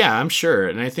 I'm sure.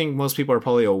 And I think most people are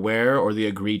probably aware or they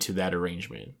agree to that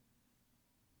arrangement.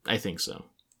 I think so.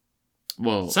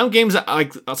 Well, some of the games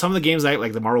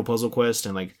like the Marvel Puzzle Quest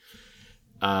and like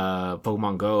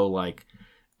Pokemon Go, like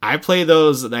I play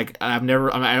those, like I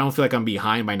don't feel like I'm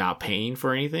behind by not paying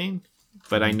for anything,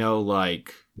 but I know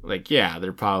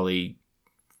they're probably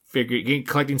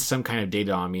collecting some kind of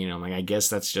data on me, and I'm like, I guess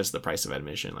that's just the price of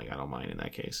admission. Like I don't mind in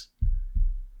that case.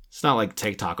 It's not like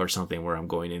TikTok or something where I'm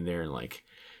going in there and like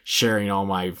sharing all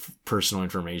my personal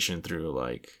information through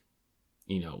like,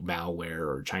 malware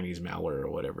or Chinese malware or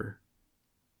whatever.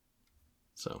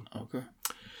 So okay.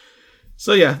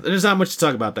 So yeah, there's not much to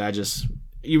talk about that.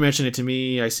 You mentioned it to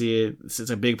me. I see it. It's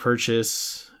a big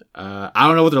purchase. I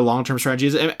don't know what their long-term strategy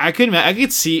is. I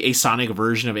could see a Sonic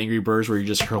version of Angry Birds where you're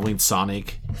just hurling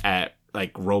Sonic at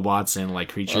like robots and like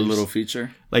creatures. A little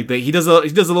feature. Like he does a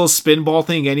little spin ball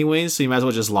thing anyways, so you might as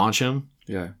well just launch him.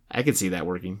 Yeah, I could see that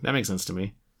working. That makes sense to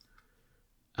me.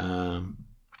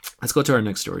 Let's go to our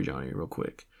next story, Johnny, real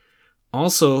quick.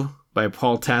 Also by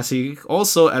Paul Tassi,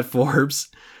 also at Forbes.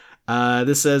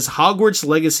 This says Hogwarts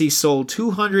Legacy sold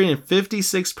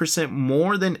 256%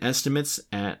 more than estimates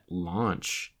at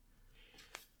launch.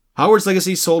 Hogwarts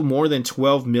Legacy sold more than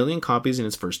 12 million copies in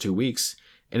its first 2 weeks,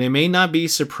 and it may not be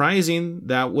surprising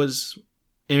that was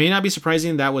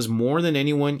more than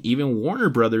anyone, even Warner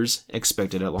Brothers,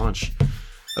 expected at launch.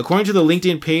 According to the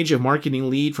LinkedIn page of marketing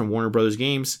lead from Warner Brothers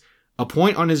Games, a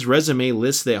point on his resume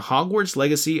lists that Hogwarts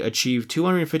Legacy achieved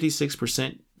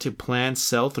 256% to planned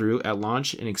sell-through at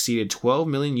launch and exceeded 12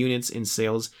 million units in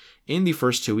sales in the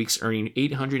first 2 weeks, earning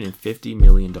 $850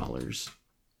 million.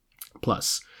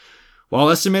 Plus, while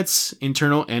estimates,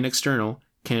 internal and external,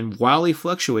 can wildly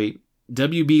fluctuate,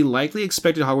 WB likely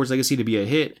expected Hogwarts Legacy to be a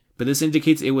hit, but this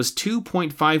indicates it was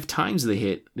 2.5 times the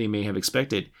hit they may have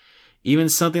expected. Even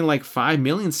something like 5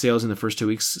 million sales in the first 2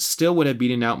 weeks still would have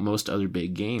beaten out most other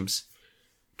big games.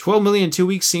 12 million in 2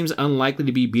 weeks seems unlikely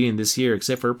to be beaten this year,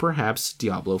 except for perhaps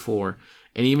Diablo 4,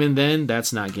 and even then,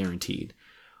 that's not guaranteed.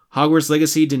 Hogwarts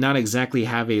Legacy did not exactly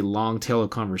have a long tail of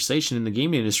conversation in the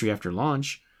gaming industry after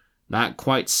launch, not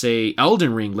quite, say,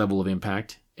 Elden Ring level of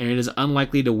impact, and it is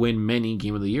unlikely to win many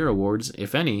Game of the Year awards,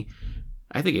 if any.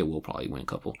 I think it will probably win a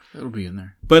couple. It'll be in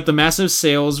there. But the massive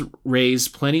sales raise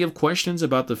plenty of questions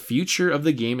about the future of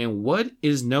the game and what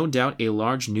is no doubt a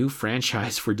large new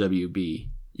franchise for WB.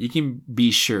 You can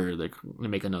be sure they're going to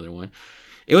make another one.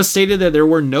 It was stated that there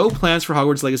were no plans for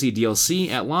Hogwarts Legacy DLC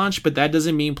at launch, but that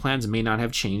doesn't mean plans may not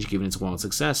have changed given its wild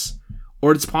success.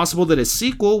 Or it's possible that a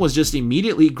sequel was just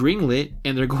immediately greenlit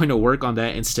and they're going to work on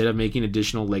that instead of making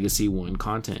additional Legacy 1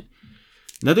 content.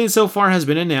 Nothing so far has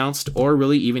been announced or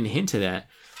really even hinted at,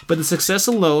 but the success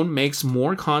alone makes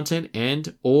more content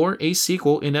and or a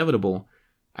sequel inevitable.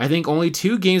 I think only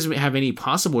 2 games have any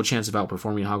possible chance of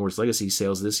outperforming Hogwarts Legacy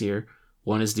sales this year.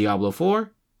 One is Diablo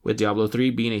 4, with Diablo 3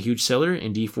 being a huge seller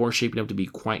and D4 shaping up to be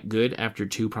quite good after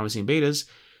 2 promising betas.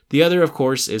 The other, of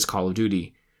course, is Call of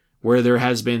Duty, where there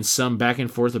has been some back and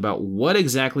forth about what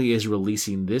exactly is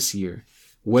releasing this year,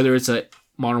 whether it's a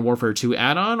Modern Warfare 2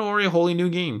 add-on or a wholly new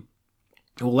game.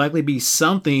 It will likely be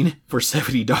something for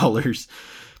 $70.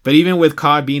 But even with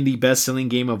COD being the best-selling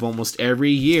game of almost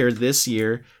every year this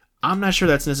year, I'm not sure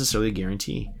that's necessarily a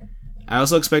guarantee. I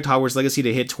also expect Hogwarts Legacy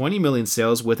to hit 20 million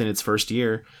sales within its first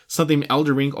year, something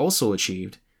Elden Ring also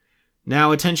achieved.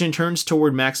 Now attention turns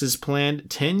toward Max's planned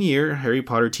 10-year Harry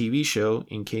Potter TV show,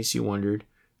 in case you wanted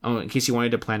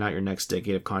to plan out your next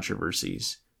decade of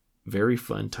controversies. Very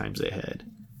fun times ahead.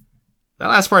 That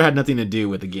last part had nothing to do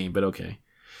with the game, but okay.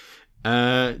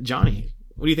 Johnny,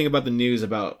 what do you think about the news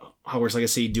about Hogwarts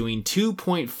Legacy doing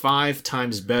 2.5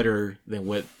 times better than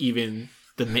what even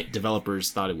the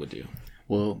developers thought it would do?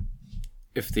 Well,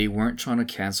 if they weren't trying to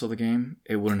cancel the game,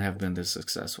 it wouldn't have been this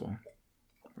successful,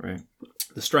 right?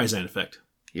 The Streisand effect.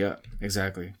 Yeah,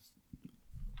 exactly.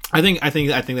 I think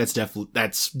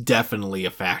that's definitely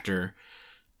a factor.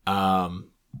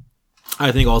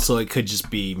 I think also it could just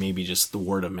be maybe just the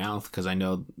word of mouth, because I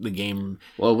know the game.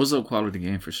 Well, it was a quality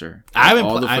game for sure.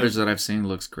 All the footage that I've seen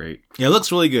looks great. Yeah, it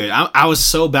looks really good. I was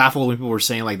so baffled when people were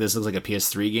saying like this looks like a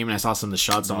PS3 game, and I saw some of the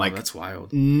shots. I'm like, that's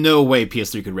wild. No way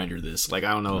PS3 could render this. Like,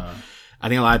 I don't know. I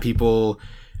think a lot of people,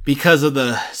 because of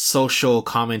the social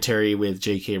commentary with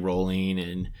J.K. Rowling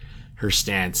and her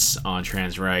stance on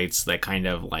trans rights, that kind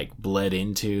of like bled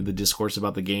into the discourse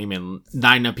about the game, and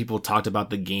not enough people talked about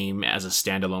the game as a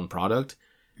standalone product.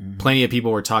 Mm-hmm. Plenty of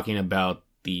people were talking about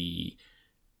the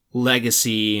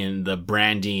legacy and the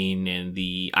branding and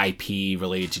the IP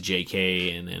related to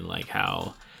JK, and then like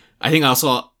how I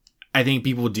think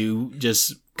people do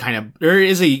just kind of there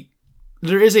is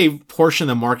a portion of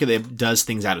the market that does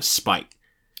things out of spite.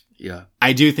 Yeah.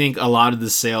 I do think a lot of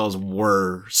the sales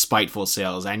were spiteful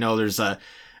sales. I know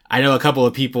a couple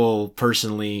of people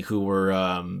personally who were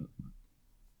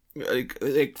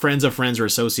like friends of friends or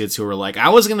associates who were like, I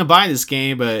was going to buy this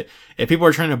game, but if people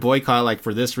are trying to boycott like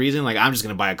for this reason, like I'm just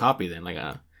going to buy a copy then. Like,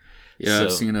 yeah, so.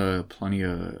 I've seen plenty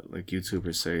of like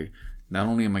YouTubers say, not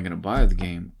only am I going to buy the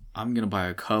game, I'm going to buy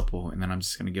a couple and then I'm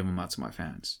just going to give them out to my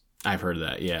fans. I've heard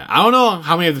that, yeah. I don't know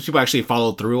how many of the people actually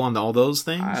followed through on all those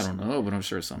things. I don't know, but I'm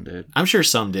sure some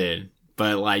did.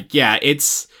 But, like, yeah,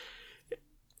 it's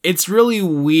really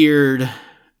weird.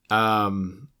 For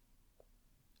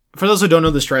those who don't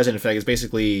know, the Streisand effect is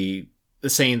basically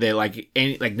saying that, like,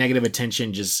 any like negative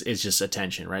attention is just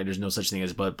attention, right? There's no such thing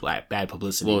as bad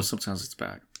publicity. Well, sometimes it's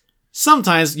bad.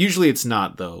 Sometimes, usually it's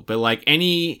not, though. But, like,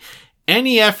 any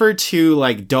effort to,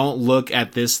 like, don't look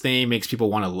at this thing makes people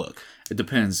want to look. It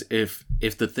depends. If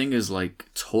the thing is like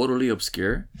totally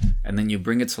obscure and then you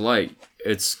bring it to light,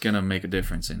 it's gonna make a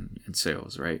difference in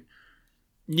sales, right?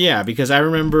 Yeah, because I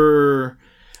remember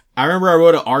I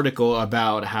wrote an article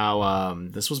about how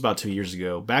this was about 2 years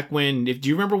ago. Back when, do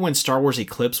you remember when Star Wars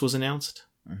Eclipse was announced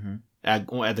at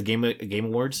the Game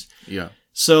Awards? Yeah.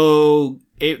 So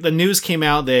the news came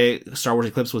out that Star Wars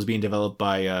Eclipse was being developed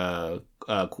by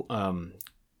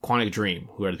Quantic Dream,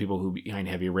 who are the people who behind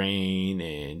Heavy Rain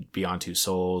and Beyond Two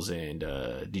Souls and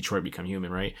Detroit Become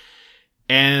Human, right?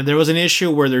 And there was an issue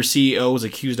where their CEO was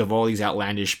accused of all these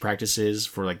outlandish practices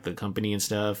for like the company and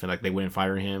stuff, and like they wouldn't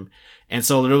fire him. And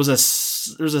so there was a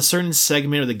certain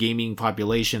segment of the gaming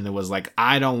population that was like,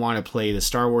 I don't want to play the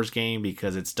Star Wars game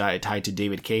because it's tied to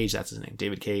David Cage. That's his name,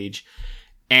 David Cage.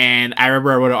 And I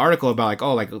remember I wrote an article about like,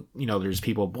 oh, like, you know, there's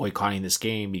people boycotting this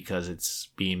game because it's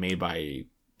being made by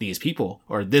these people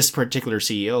or this particular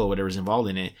CEO or whatever's involved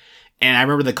in it. And I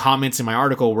remember the comments in my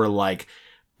article were like,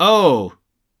 oh,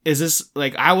 is this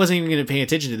like, I wasn't even going to pay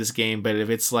attention to this game, but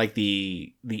if it's like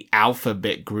the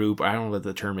alphabet group, I don't know what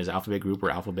the term is, alphabet group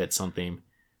or alphabet something,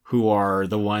 who are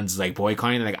the ones like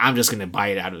boycotting, like I'm just going to buy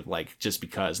it out of like, just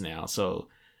because now. So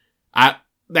that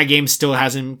game still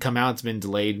hasn't come out. It's been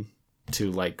delayed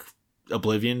to like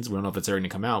oblivion. We don't know if it's ever going to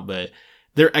come out, but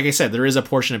there, like I said, there is a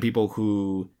portion of people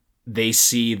who they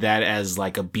see that as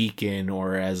like a beacon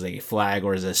or as a flag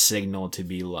or as a signal to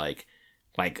be like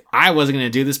I wasn't going to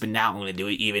do this, but now I'm going to do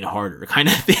it even harder kind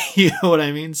of thing. You know what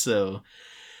I mean? So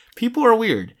people are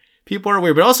weird.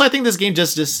 But also I think this game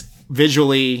just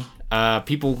visually,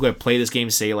 people who have played this game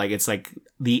say like, it's like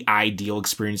the ideal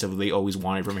experience of what they always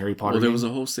wanted from Harry Potter. Well, there was a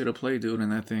whole state of play, dude,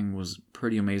 and that thing was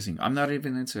pretty amazing. I'm not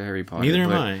even into Harry Potter. Neither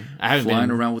am I. I haven't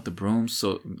flying around with the brooms,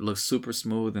 so it looks super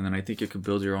smooth, and then I think you could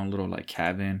build your own little like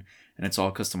cabin. And it's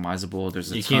all customizable.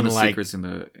 There's a ton of secrets in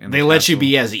the they let you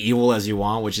be as evil as you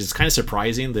want, which is kind of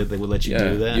surprising that they would let you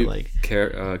do that. Like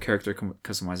character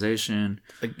customization.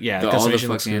 Customization all the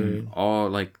fucking all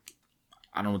like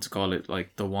I don't know what to call it.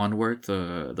 Like the wand work,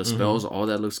 the spells, all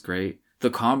that looks great.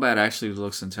 The combat actually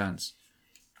looks intense.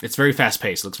 It's very fast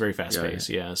paced. Looks very fast paced.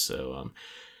 Yeah. So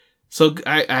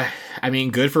I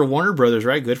mean, good for Warner Brothers,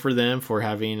 right? Good for them for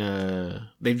having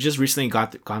they've just recently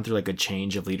gone through like a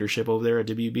change of leadership over there at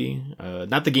WB.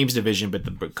 Not the games division, but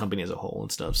the company as a whole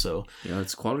and stuff. So yeah,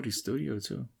 it's quality studio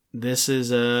too. This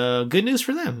is good news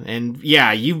for them. And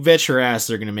yeah, you bet your ass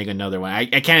they're gonna make another one. I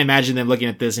can't imagine them looking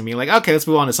at this and being like, okay, let's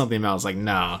move on to something else. Like,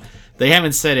 no, they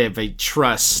haven't said it, but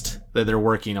trust that they're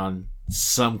working on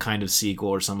some kind of sequel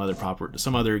or some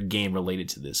other game related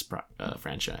to this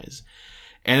franchise.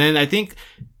 And then I think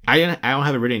I don't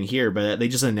have it written here, but they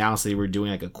just announced they were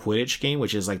doing like a Quidditch game,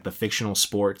 which is like the fictional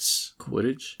sports.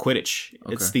 Quidditch.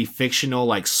 Okay. It's the fictional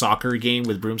like soccer game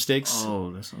with broomsticks.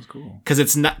 Oh, that sounds cool.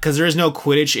 Because there is no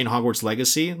Quidditch in Hogwarts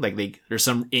Legacy. Like there's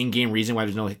some in-game reason why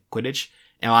there's no Quidditch,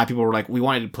 and a lot of people were like, we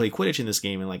wanted to play Quidditch in this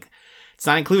game, and like it's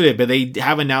not included. But they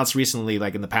have announced recently,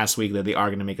 like in the past week, that they are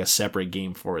going to make a separate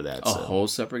game for that. A whole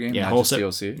separate game? Yeah, not just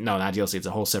DLC. No, not DLC. It's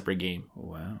a whole separate game.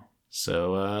 Oh, wow.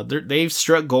 So they've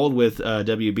struck gold with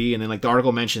WB, and then like the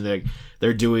article mentioned that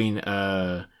they're doing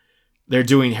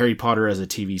Harry Potter as a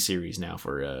TV series now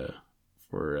for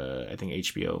I think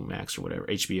HBO Max or whatever,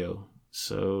 HBO.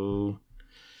 So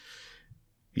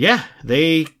yeah,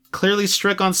 they clearly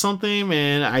struck on something,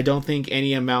 and I don't think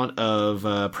any amount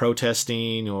of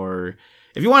protesting, or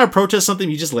if you want to protest something,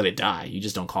 you just let it die. You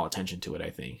just don't call attention to it. I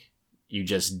think you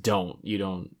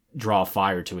don't draw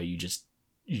fire to it. You just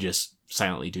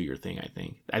silently do your thing. I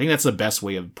think that's the best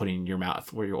way of putting your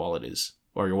mouth where your wallet is,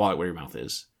 or your wallet where your mouth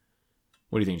is.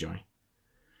 What do you think, Johnny?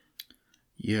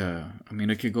 Yeah, I mean,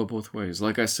 it could go both ways.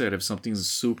 Like I said, if something's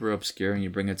super obscure and you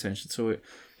bring attention to it,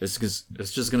 it's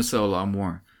just gonna sell a lot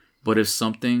more. But if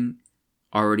something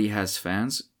already has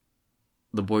fans,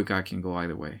 the boycott can go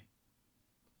either way.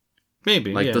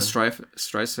 Maybe the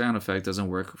Streisand effect doesn't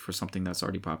work for something that's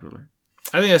already popular.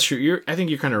 I think that's true. I think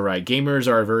you're kind of right. Gamers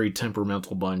are a very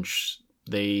temperamental bunch.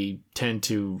 They tend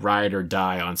to ride or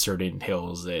die on certain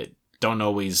hills that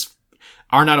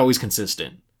are not always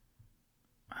consistent.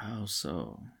 How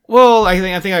so? Well, I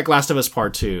think like Last of Us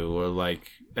Part 2, or like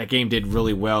that game did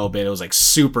really well, but it was like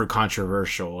super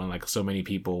controversial, and like so many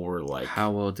people were like,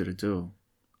 how well did it do?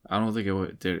 I don't think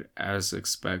it did as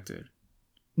expected.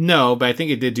 No, but I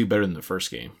think it did do better than the first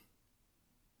game.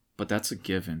 But that's a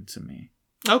given to me.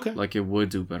 Okay. Like it would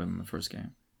do better than the first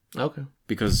game. Okay.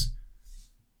 Because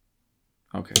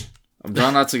I'm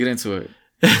trying not to get into it.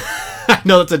 I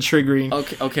know that's a triggering.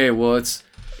 Okay. Well,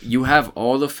 you have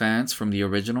all the fans from the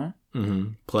original,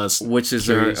 plus which is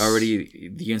already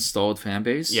the installed fan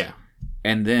base. Yeah,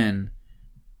 and then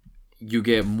you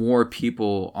get more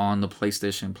people on the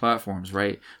PlayStation platforms,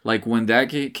 right? Like when that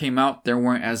came out, there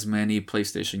weren't as many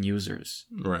PlayStation users,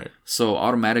 right? So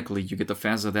automatically, you get the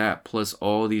fans of that plus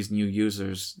all these new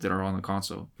users that are on the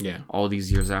console. Yeah, all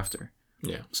these years after.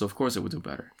 Yeah, so of course it would do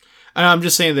better. I'm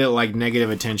just saying that like negative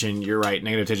attention. You're right.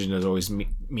 Negative attention does always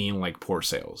mean like poor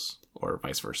sales, or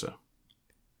vice versa.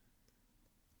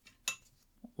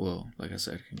 Well, like I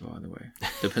said, it can go either way.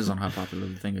 Depends on how popular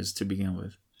the thing is to begin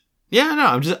with. Yeah,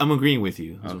 no, I'm agreeing with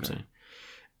you. That's what I'm saying.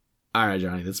 All right,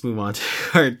 Johnny, let's move on to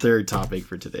our third topic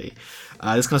for today.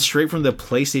 This comes straight from the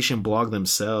PlayStation blog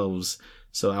themselves.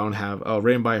 So I don't have,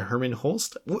 written by Herman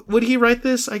Holst. Would he write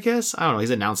this, I guess? I don't know. He's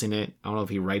announcing it. I don't know if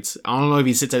he writes, I don't know if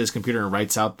he sits at his computer and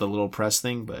writes out the little press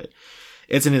thing, but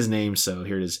it's in his name. So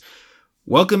here it is.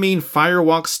 Welcoming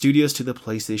Firewalk Studios to the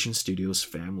PlayStation Studios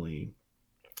family.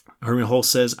 Herman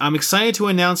Holst says, I'm excited to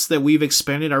announce that we've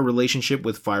expanded our relationship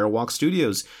with Firewalk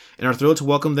Studios and are thrilled to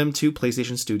welcome them to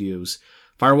PlayStation Studios.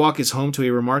 Firewalk is home to a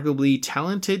remarkably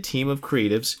talented team of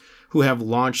creatives who have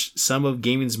launched some of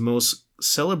gaming's most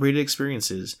celebrated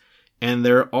experiences, and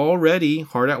they're already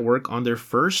hard at work on their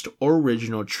first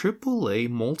original AAA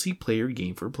multiplayer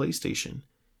game for PlayStation.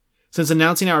 Since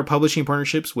announcing our publishing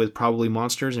partnerships with Probably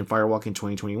Monsters and Firewalk in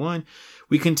 2021,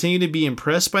 we continue to be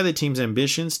impressed by the team's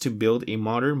ambitions to build a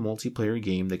modern multiplayer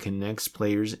game that connects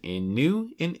players in new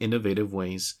and innovative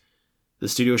ways. The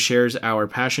studio shares our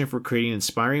passion for creating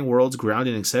inspiring worlds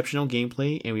grounded in exceptional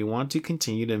gameplay, and we want to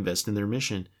continue to invest in their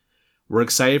mission. We're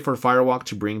excited for Firewalk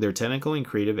to bring their technical and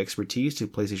creative expertise to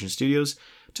PlayStation Studios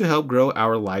to help grow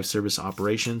our live service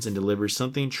operations and deliver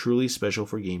something truly special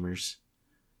for gamers.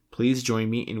 Please join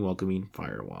me in welcoming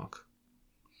Firewalk.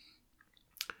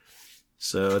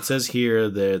 So it says here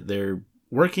that they're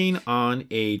working on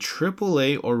a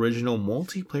AAA original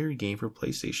multiplayer game for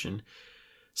PlayStation.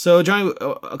 So, Johnny,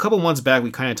 a couple months back,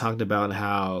 we kind of talked about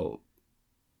how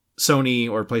Sony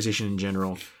or PlayStation in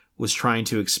general was trying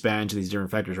to expand to these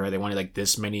different factors, right? They wanted like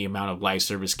this many amount of live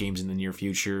service games in the near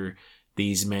future,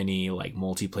 these many like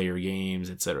multiplayer games,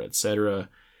 etc., etc.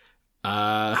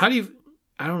 How do you?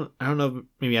 I don't know.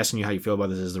 Maybe asking you how you feel about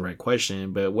this is the right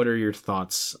question, but what are your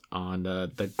thoughts on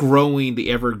the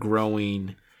ever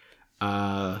growing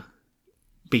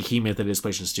behemoth that is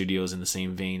PlayStation Studios in the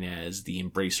same vein as the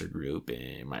Embracer Group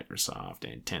and Microsoft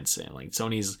and Tencent? Like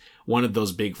Sony's one of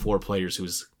those big four players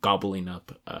who's gobbling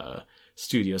up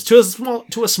studios to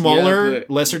a smaller,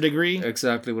 lesser degree.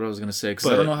 Exactly what I was gonna say, because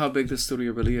I don't know how big this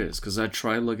studio really is. Because I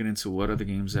tried looking into what other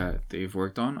games that they've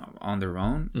worked on their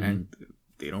own, and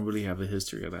they don't really have a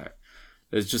history of that.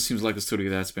 It just seems like a studio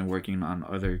that's been working on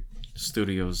other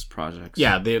studios' projects.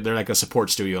 Yeah, they're like a support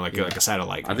studio, like a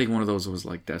satellite. I think one of those was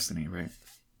like Destiny, right?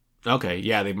 Okay,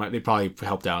 yeah, they probably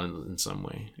helped out in some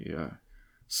way. Yeah,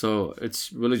 so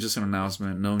it's really just an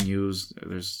announcement, no news.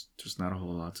 There's just not a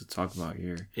whole lot to talk about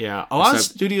here. Yeah, a lot of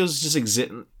studios just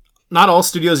exist. Not all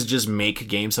studios just make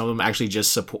games. Some of them actually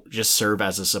just serve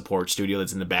as a support studio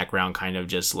that's in the background, kind of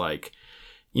just like,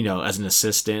 as an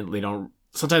assistant. They don't.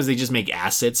 Sometimes they just make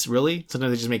assets. Really,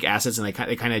 sometimes they just make assets, and they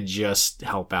kind of just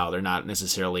help out. They're not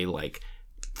necessarily like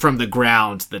from the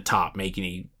ground to the top making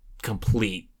a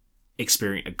complete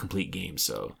experience, a complete game.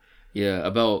 So yeah,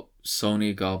 about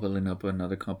Sony gobbling up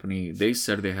another company, they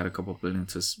said they had a couple billion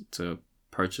to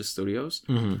purchase studios.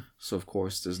 So of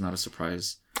course there's not a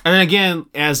surprise. And then again,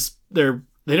 as they're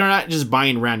not just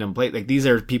buying random play, like these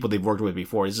are people they've worked with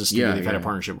before. It's a studio they've had a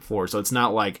partnership before, so it's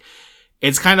not like,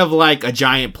 it's kind of like a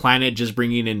giant planet just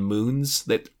bringing in moons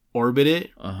that orbit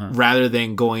it, rather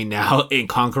than going out and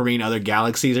conquering other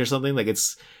galaxies or something. Like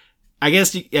it's, I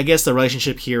guess the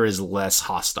relationship here is less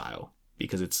hostile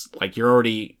because it's like you're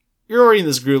already in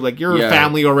this group, like you're a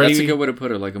family already. That's a good way to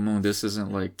put it. Like a moon. This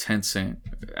isn't like Tencent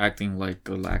acting like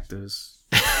Galactus,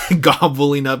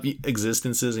 gobbling up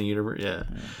existences and universe. Yeah.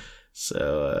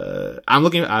 So I'm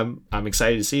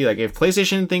excited to see. Like if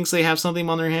PlayStation thinks they have something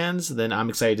on their hands, then I'm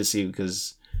excited to see,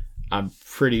 because I'm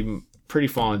pretty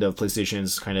fond of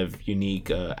PlayStation's kind of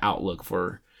unique outlook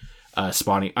for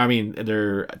spawning. I mean,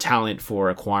 their talent for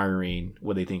acquiring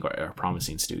what they think are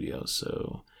promising studios.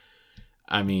 So,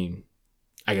 I mean,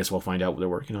 I guess we'll find out what they're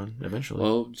working on eventually.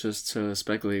 Well, just to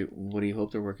speculate, what do you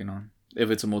hope they're working on?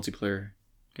 If it's a multiplayer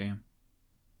game.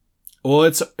 Well,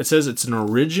 it says it's an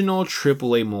original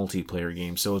AAA multiplayer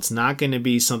game, so it's not going to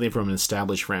be something from an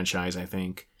established franchise, I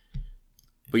think.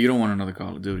 But you don't want another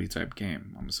Call of Duty type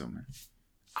game, I'm assuming.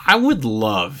 I would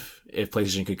love if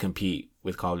PlayStation could compete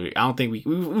with Call of Duty. I don't think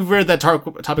we've read that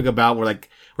topic about where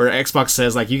Xbox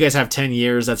says like, you guys have 10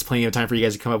 years, that's plenty of time for you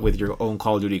guys to come up with your own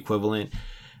Call of Duty equivalent.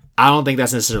 I don't think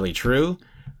that's necessarily true,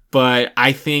 but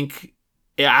I think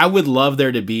I would love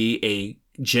there to be a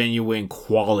genuine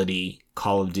quality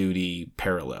Call of Duty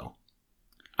parallel.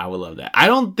 I would love that. I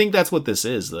don't think that's what this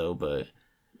is though, but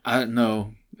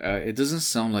no, it doesn't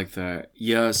sound like that.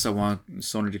 Yes, I want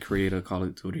Sony to create a Call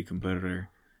of Duty competitor.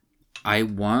 I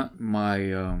want my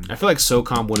I feel like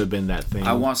SOCOM would have been that thing.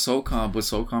 I want SOCOM, but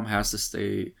SOCOM has to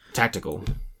stay tactical.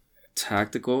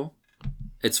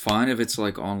 It's fine if it's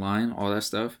like online, all that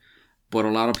stuff, but a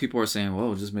lot of people are saying,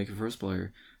 well, just make it first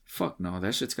player. Fuck no,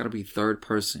 that shit's got to be third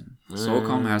person.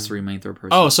 SOCOM has to remain third person.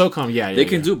 Oh, SOCOM, yeah. They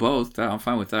can do both. I'm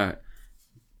fine with that.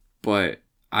 But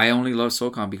I only love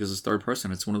SOCOM because it's third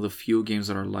person. It's one of the few games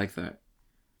that are like that.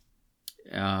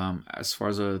 As far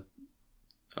as a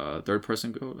third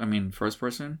person go, I mean first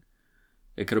person,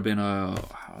 it could have been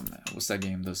what's that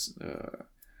game?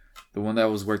 The one that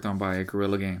was worked on by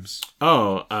Guerrilla Games.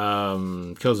 Oh,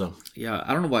 Killzone. Yeah,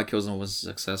 I don't know why Killzone was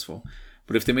successful,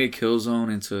 but if they made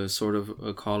Killzone into sort of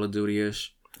a Call of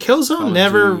Duty-ish, Killzone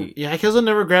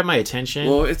never grabbed my attention.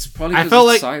 Well, it's probably I because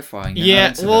felt it's like sci-fi.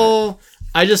 Yeah, well,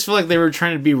 I just feel like they were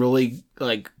trying to be really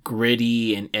like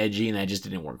gritty and edgy, and that just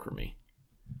didn't work for me.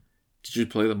 Did you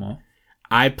play them all?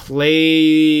 I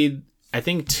played, I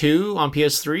think 2 on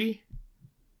PS3.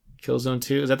 Killzone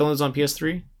 2. Is that the one that's on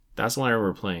PS3? That's the one I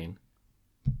remember playing.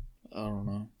 I don't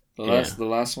know. The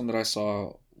last one that I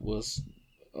saw was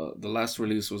the last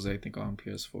release was I think on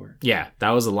PS4. Yeah, that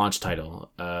was the launch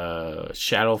title.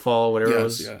 Shadowfall, whatever it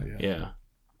was. Yeah.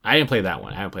 I didn't play that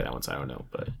one. I haven't played that one, so I don't know.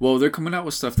 But well, they're coming out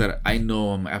with stuff that I know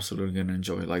I'm absolutely gonna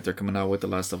enjoy. Like they're coming out with The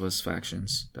Last of Us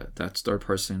Factions. That's third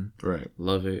person. Right.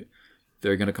 Love it.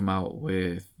 They're gonna come out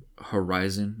with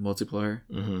Horizon multiplayer.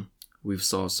 Mm-hmm. We've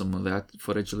saw some of that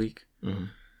footage leak. Mm-hmm.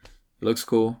 It looks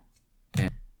cool.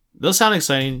 Those sound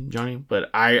exciting, Johnny, but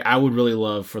I would really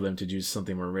love for them to do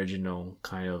something more original,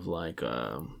 kind of like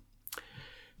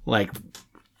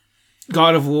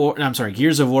God of War. No, I'm sorry,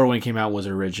 Gears of War when it came out was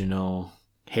original.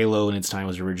 Halo in its time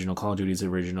was original. Call of Duty is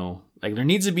original. Like there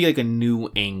needs to be like a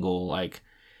new angle. Like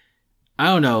I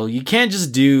don't know, you can't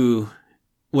just do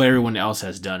what everyone else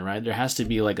has done, right? There has to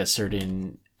be like a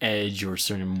certain edge or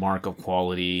certain mark of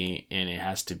quality, and it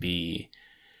has to be.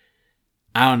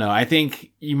 I don't know. I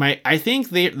think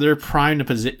they're primed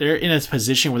to they're in a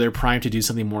position where they're primed to do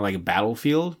something more like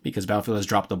Battlefield because Battlefield has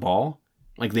dropped the ball.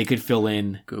 Like they could fill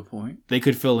in. Good point. They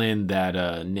could fill in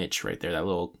that niche right there, that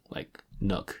little like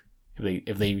nook.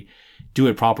 If they do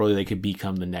it properly, they could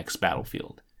become the next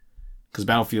Battlefield. Because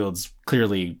Battlefield's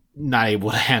clearly not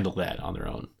able to handle that on their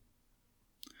own.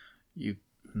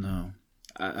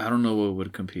 I don't know what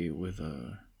would compete with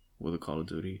a Call of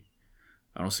Duty.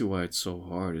 I don't see why it's so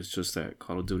hard. It's just that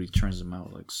Call of Duty turns them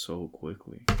out like so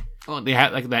quickly. Oh, they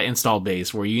have like that install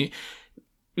base where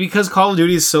because Call of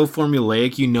Duty is so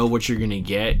formulaic, you know what you're gonna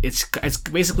get. It's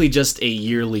basically just a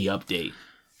yearly update.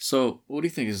 So, what do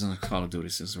you think is in Call of Duty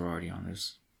since we're already on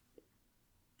this?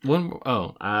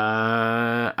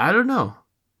 I don't know.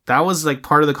 That was like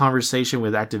part of the conversation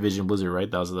with Activision Blizzard, right?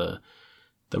 That was the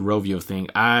Rovio thing.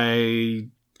 I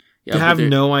have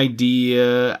no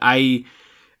idea.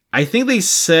 I think they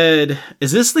said,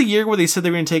 is this the year where they said they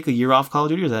were going to take a year off Call of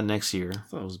Duty, or is that next year? I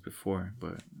thought it was before,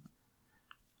 but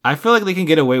I feel like they can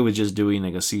get away with just doing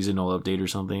like a seasonal update or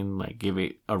something, like give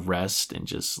it a rest and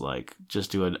just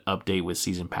do an update with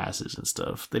season passes and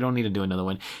stuff. They don't need to do another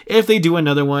one. If they do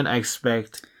another one, I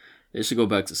expect they should go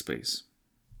back to space.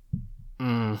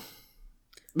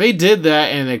 They did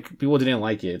that and people didn't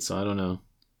like it, so I don't know.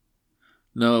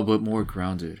 No, but more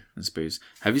grounded in space.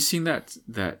 Have you seen that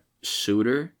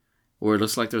shooter where it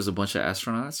looks like there's a bunch of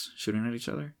astronauts shooting at each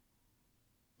other?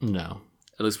 No.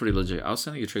 It looks pretty legit. I'll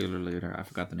send you a trailer later. I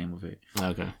forgot the name of it.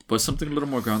 Okay. But something a little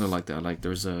more grounded like that. Like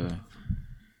there's I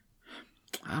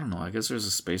don't know. I guess there's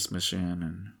a space mission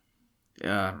and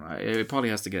yeah, I don't know. It probably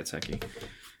has to get techie.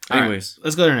 Anyways. Right,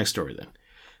 let's go to our next story then.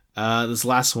 This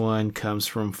last one comes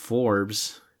from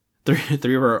Forbes.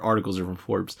 Three of our articles are from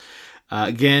Forbes.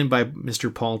 Again by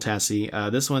Mr. Paul Tassi.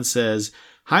 This one says,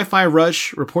 Hi-Fi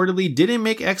Rush reportedly didn't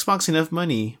make Xbox enough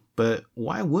money, but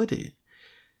why would it?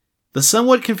 The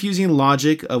somewhat confusing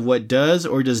logic of what does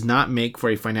or does not make for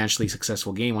a financially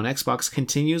successful game on Xbox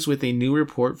continues with a new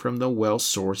report from the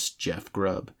well-sourced Jeff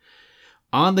Grubb.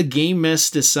 On the Game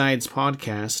Mess Decides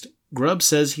podcast, Grubb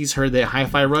says he's heard that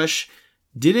Hi-Fi Rush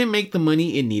didn't make the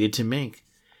money it needed to make.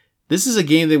 This is a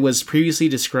game that was previously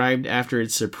described after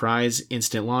its surprise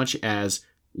instant launch as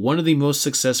one of the most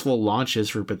successful launches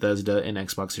for Bethesda and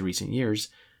Xbox in recent years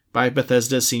by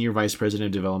Bethesda's Senior Vice President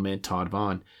of Development, Todd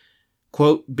Vaughn.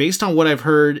 Quote, based on what I've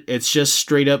heard, it just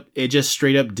straight up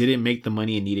didn't make the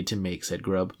money it needed to make, said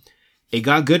Grubb. It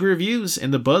got good reviews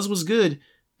and the buzz was good,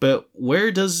 but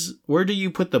where do you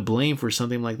put the blame for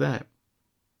something like that?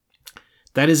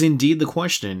 That is indeed the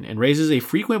question and raises a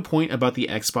frequent point about the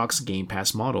Xbox Game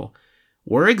Pass model.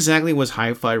 Where exactly was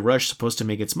Hi-Fi Rush supposed to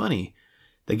make its money?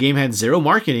 The game had zero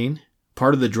marketing.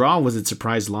 Part of the draw was its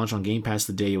surprise launch on Game Pass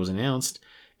the day it was announced,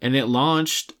 and it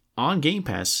launched on Game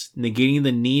Pass, negating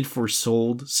the need for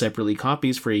sold separately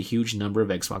copies for a huge number of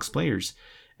Xbox players,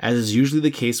 as is usually the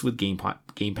case with Game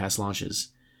Pass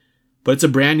launches. But it's a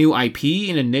brand new IP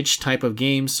in a niche type of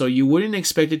game, so you wouldn't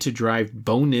expect it to drive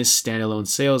bonus standalone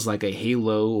sales like a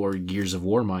Halo or Gears of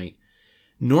War might.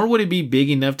 Nor would it be big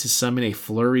enough to summon a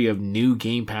flurry of new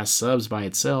Game Pass subs by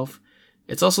itself.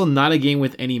 It's also not a game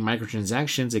with any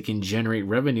microtransactions that can generate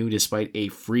revenue despite a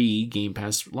free Game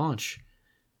Pass launch.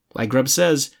 Like Grubb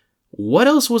says, what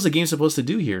else was the game supposed to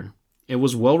do here? It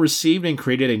was well received and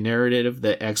created a narrative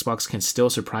that Xbox can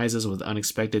still surprise us with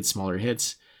unexpected smaller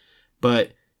hits.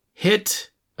 But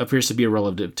hit appears to be a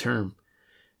relative term.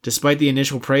 Despite the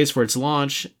initial praise for its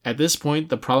launch, at this point,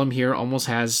 the problem here almost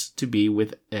has to be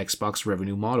with Xbox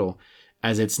revenue model,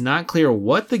 as it's not clear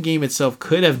what the game itself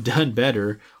could have done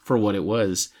better for what it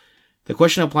was. The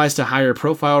question applies to higher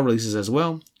profile releases as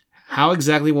well. How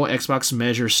exactly will Xbox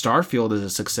measure Starfield as a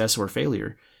success or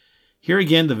failure? Here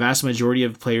again, the vast majority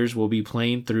of players will be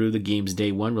playing through the game's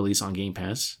day one release on Game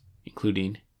Pass,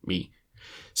 including me.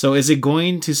 So is it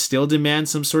going to still demand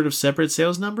some sort of separate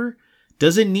sales number?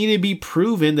 Does it need to be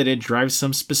proven that it drives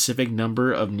some specific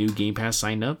number of new Game Pass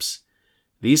signups?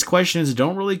 These questions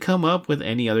don't really come up with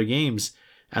any other games,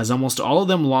 as almost all of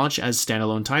them launch as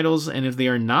standalone titles, and if they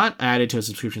are not added to a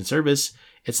subscription service,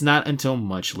 it's not until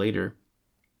much later.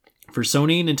 For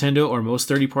Sony, Nintendo, or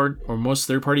most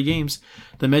third-party games,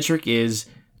 the metric is,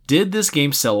 did this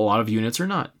game sell a lot of units or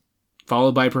not?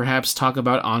 Followed by perhaps talk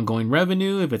about ongoing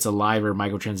revenue, if it's a live or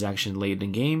microtransaction late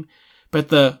in game. But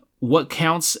the what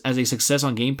counts as a success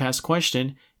on Game Pass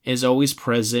question is always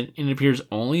present, and it appears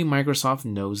only Microsoft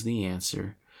knows the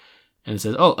answer. And it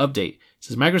says, update. It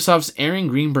says Microsoft's Aaron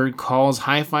Greenberg calls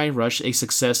Hi-Fi Rush a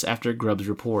success after Grubb's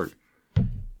report.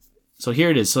 So here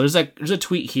it is. So there's a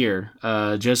tweet here.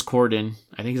 Jez Corden,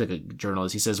 I think he's like a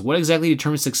journalist. He says, what exactly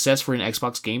determines success for an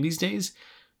Xbox game these days?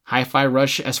 Hi-Fi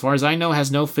Rush, as far as I know,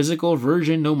 has no physical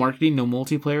version, no marketing, no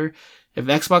multiplayer. If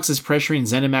Xbox is pressuring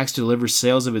ZeniMax to deliver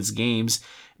sales of its games,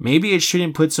 maybe it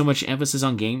shouldn't put so much emphasis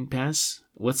on Game Pass.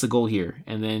 What's the goal here?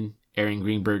 And then Aaron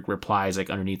Greenberg replies like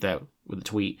underneath that with a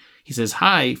tweet. He says,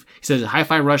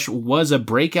 Hi-Fi Rush was a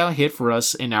breakout hit for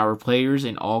us and our players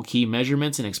in all key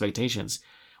measurements and expectations.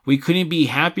 We couldn't be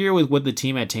happier with what the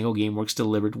team at Tango Gameworks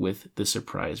delivered with the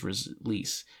surprise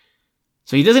release.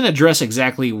 So he doesn't address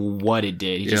exactly what it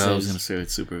did. He just says, I was going to say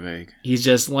it's super vague. He's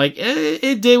just like,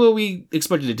 it did what we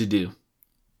expected it to do.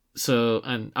 So,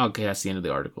 and okay, that's the end of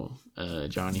the article,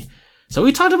 Johnny. So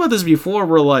we talked about this before.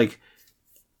 We're like,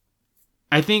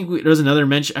 I think there was another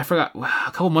mention. I forgot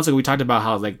a couple months ago. We talked about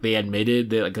how like they admitted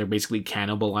that they're basically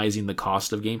cannibalizing the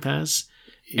cost of Game Pass.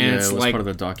 And it's it was like, part of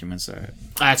the documents.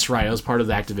 That's right. It was part of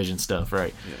the Activision stuff,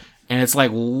 right? Yeah. And it's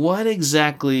like, what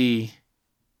exactly?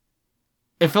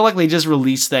 It felt like they just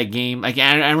released that game. Like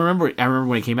I remember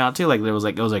when it came out too. Like it was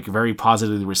very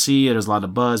positively received. There was a lot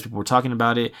of buzz. People were talking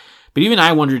about it. But even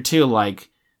I wondered too, like,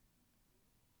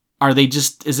 are they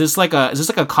just? Is this like a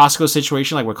Costco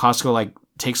situation, like where Costco like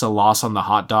takes a loss on the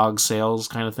hot dog sales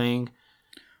kind of thing?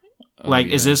 Like,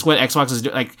 is this what Xbox is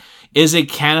doing? Like, is it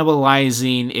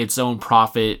cannibalizing its own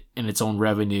profit and its own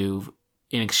revenue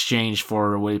in exchange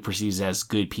for what it perceives as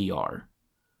good PR?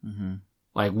 Mm-hmm.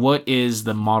 Like, what is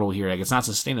the model here? Like, it's not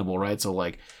sustainable, right? So,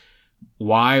 like,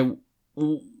 why?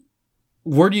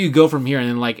 Where do you go from here?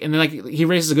 And then he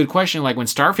raises a good question. Like, when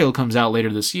Starfield comes out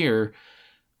later this year,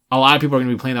 a lot of people are going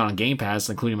to be playing that on Game Pass,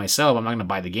 including myself. I'm not going to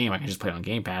buy the game. I can just play it on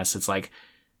Game Pass. It's like,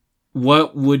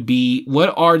 what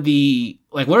are the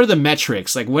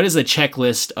metrics? Like, what is the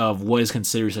checklist of what is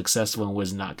considered successful and what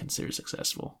is not considered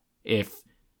successful? If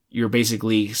you're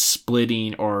basically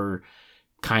splitting or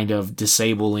kind of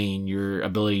disabling your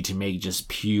ability to make just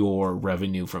pure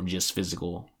revenue from just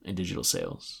physical and digital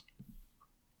sales.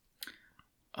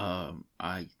 I'm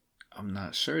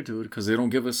not sure, dude, because they don't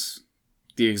give us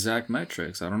the exact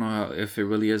metrics. I don't know if it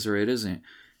really is or it isn't.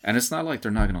 And it's not like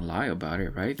they're not gonna lie about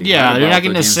it, right? They're not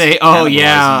gonna say, "Oh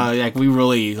yeah, like we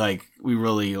really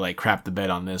crapped the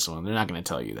bed on this one." They're not gonna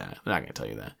tell you that. They're not gonna tell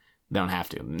you that. They don't have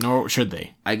to, nor should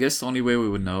they. I guess the only way we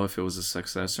would know if it was a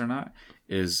success or not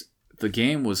is the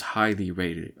game was highly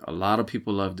rated. A lot of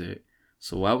people loved it.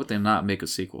 So why would they not make a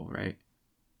sequel, right?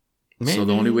 Maybe. So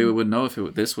the only way we would know if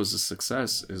this was a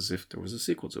success is if there was a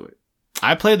sequel to it.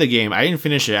 I played the game. I didn't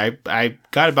finish it. I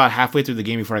got about halfway through the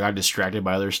game before I got distracted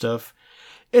by other stuff.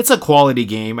 It's a quality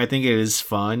game. I think it is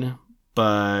fun.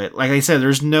 But like I said,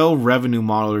 there's no revenue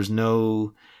model. There's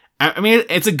no... I mean,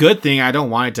 it's a good thing. I don't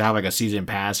want it to have like a season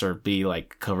pass or be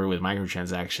like covered with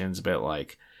microtransactions. But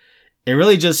like, it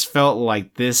really just felt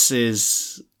like this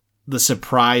is the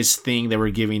surprise thing that we're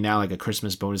giving now, like a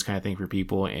Christmas bonus kind of thing for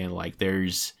people. And like,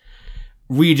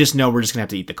 we just know we're just gonna have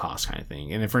to eat the cost kind of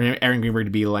thing. And for Aaron Greenberg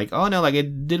to be like, oh no, like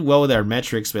it did well with our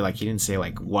metrics, but like he didn't say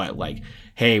like what, like,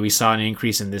 hey, we saw an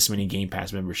increase in this many Game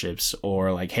Pass memberships,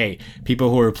 or like, hey, people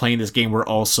who are playing this game were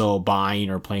also buying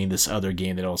or playing this other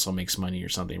game that also makes money or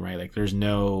something, right? Like there's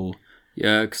no.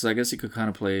 Yeah, because I guess you could kind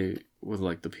of play with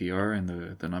like the PR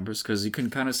and the numbers, because you can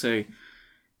kind of say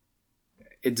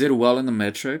it did well in the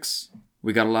metrics.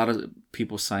 We got a lot of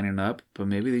people signing up, but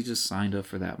maybe they just signed up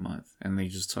for that month and they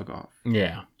just took off.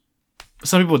 Yeah.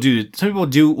 Some people do. Some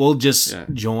people will just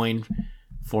join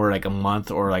for like a month,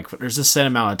 or like there's a set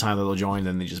amount of time that they'll join,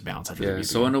 then they just bounce after. Yeah.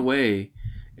 So in a way,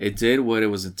 it did what it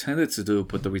was intended to do,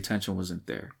 but the retention wasn't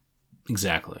there.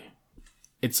 Exactly.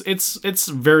 It's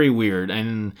very weird,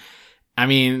 and I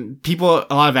mean, a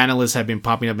lot of analysts have been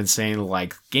popping up and saying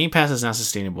like Game Pass is not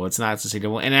sustainable. It's not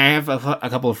sustainable, and I have a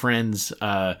couple of friends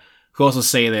who also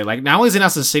say that like not only is it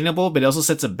not sustainable, but it also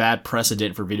sets a bad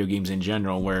precedent for video games in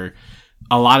general, where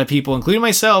a lot of people, including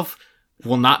myself,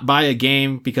 will not buy a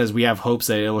game because we have hopes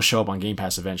that it will show up on Game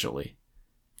Pass eventually.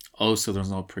 Oh, so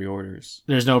there's no pre-orders.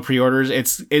 There's no pre-orders.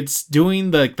 It's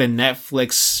doing the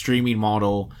Netflix streaming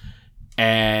model,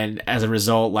 and as a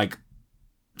result, like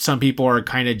some people are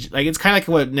kind of like, it's kind of like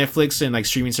what Netflix and like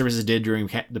streaming services did during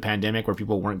the pandemic, where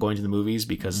people weren't going to the movies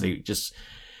because they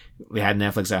had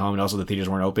Netflix at home, and also the theaters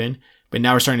weren't open. But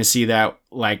now we're starting to see that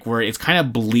like where it's kind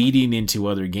of bleeding into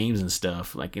other games and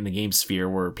stuff, like in the game sphere,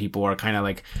 where people are kind of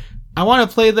like, I want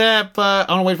to play that, but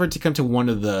I want to wait for it to come to one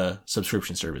of the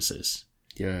subscription services.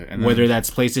 Yeah, and whether that's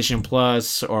PlayStation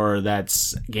Plus or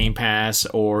that's Game Pass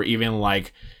or even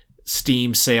like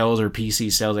Steam sales or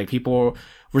PC sales, like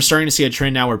we're starting to see a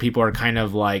trend now where people are kind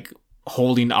of like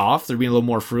holding off. They're being a little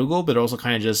more frugal, but also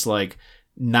kind of just like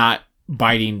not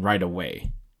biting right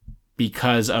away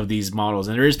because of these models.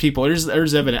 And there's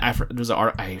evidence.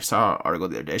 I saw an article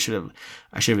the other day. I should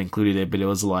have included it, but it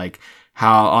was like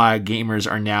how gamers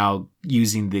are now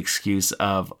using the excuse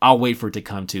of, I'll wait for it to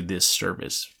come to this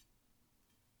service.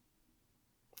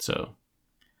 So,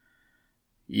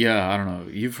 yeah, I don't know.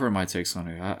 You've heard my takes on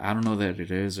it. I don't know that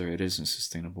it is or it isn't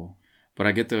sustainable, but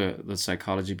I get the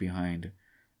psychology behind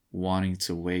wanting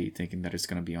to wait, thinking that it's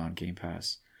going to be on Game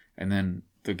Pass, and then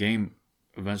the game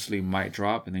eventually might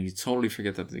drop, and then you totally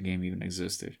forget that the game even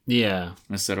existed. Yeah.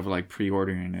 Instead of like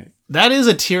pre-ordering it. That is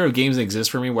a tier of games that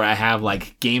exist for me, where I have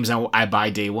like games I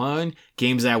buy day one,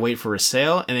 games that I wait for a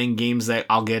sale, and then games that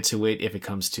I'll get to it if it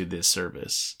comes to this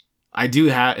service. I do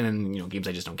have, and then, games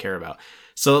I just don't care about.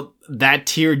 So that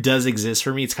tier does exist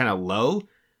for me. It's kind of low,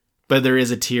 but there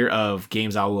is a tier of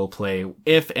games I will play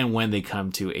if and when they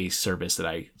come to a service that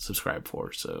I subscribe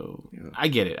for. So yeah. I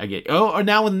get it. Oh, or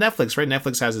now with Netflix, right?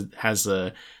 Netflix has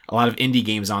a lot of indie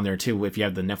games on there too. If you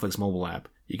have the Netflix mobile app,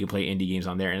 you can play indie games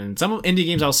on there. And some indie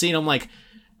games I'll see, and I'm like,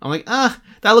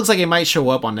 that looks like it might show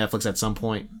up on Netflix at some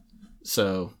point.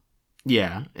 So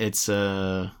yeah, it's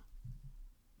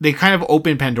they kind of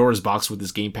opened Pandora's box with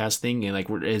this Game Pass thing, and like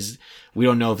we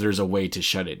don't know if there's a way to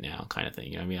shut it now, kind of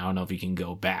thing. I mean, I don't know if you can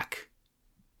go back.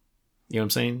 You know what I'm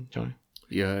saying, Johnny?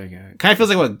 Yeah, I get it. Kind of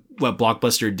feels like what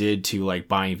Blockbuster did to like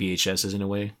buying VHSs in a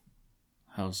way.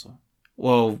 How so?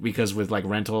 Well, because with like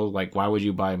rental, like why would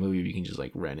you buy a movie if you can just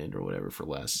like rent it or whatever for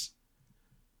less?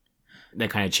 That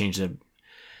kind of changed the.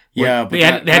 Yeah, but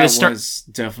that was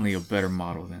definitely a better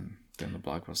model than the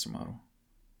Blockbuster model.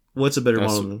 What's a better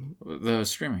model? The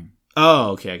streaming.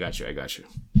 Oh, okay. I got you.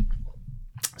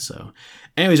 So,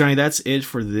 anyways, Johnny, that's it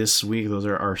for this week. Those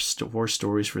are our 4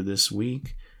 stories for this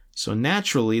week. So,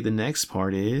 naturally, the next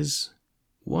part is,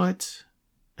 what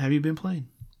have you been playing?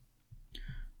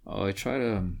 Oh, I tried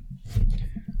a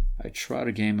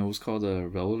game. It was called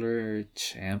Roller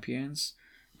Champions.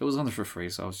 It was on there for free,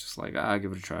 so I was just like, I'll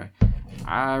give it a try.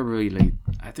 I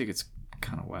think it's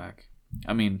kind of whack.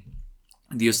 I mean,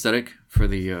 the aesthetic for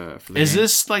the is game.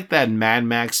 This like that Mad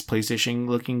Max PlayStation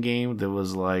looking game that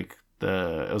was like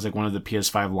it was like one of the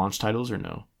PS5 launch titles, or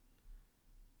no?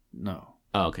 No.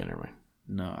 Oh, okay, never mind.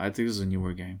 No, I think it was a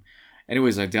newer game.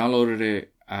 Anyways, I downloaded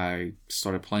it. I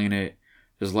started playing it.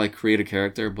 There's like create a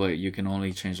character, but you can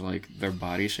only change like their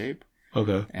body shape.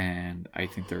 Okay. And I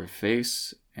think their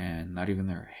face and not even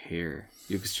their hair.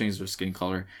 You can change their skin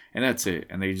color, and that's it.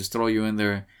 And they just throw you in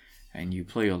there. And you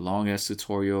play a long ass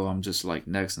tutorial. I'm just like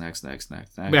next. But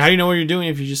how do you know what you're doing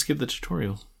if you just skip the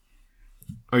tutorial?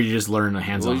 Or you just learn a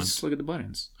hands-on? Well, you just look at the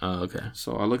buttons. Oh, okay.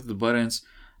 So I looked at the buttons.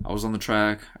 I was on the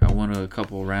track. I won a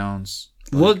couple rounds.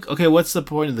 What's the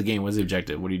point of the game? What's the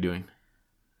objective? What are you doing?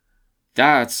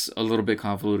 That's a little bit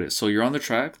convoluted. So you're on the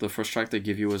track. The first track they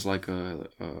give you is like a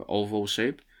oval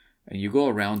shape. And you go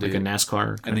around like it. Like a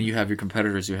NASCAR. And then you have your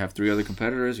competitors. You have 3 other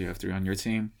competitors. You have 3 on your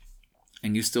team.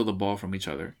 And you steal the ball from each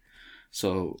other.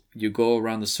 So you go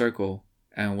around the circle,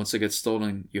 and once it gets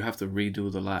stolen, you have to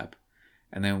redo the lap.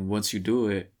 And then once you do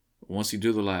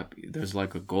the lap, there's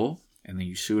like a goal, and then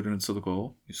you shoot it into the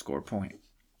goal, you score a point.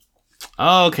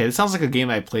 Oh, okay. It sounds like a game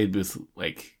I played with,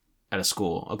 like, at a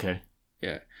school. Okay.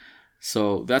 Yeah.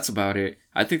 So that's about it.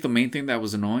 I think the main thing that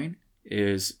was annoying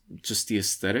is just the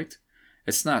aesthetic.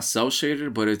 It's not cell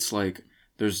shaded, but it's like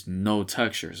there's no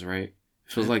textures, right?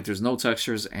 It feels like there's no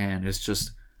textures, and it's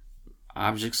just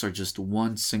objects are just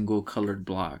one single colored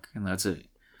block, and that's it.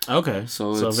 Okay.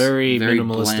 So it's very, very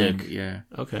minimalistic. bland, yeah.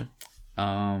 Okay.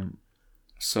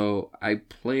 So I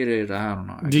played it. I don't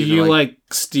know. Do you like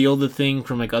steal the thing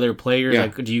from like other players? Yeah.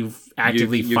 Like, do you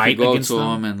actively you fight can go against to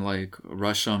them? and like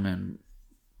rush them and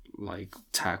like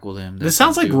tackle them? This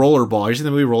sounds like Rollerball. Have you seen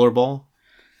the movie Rollerball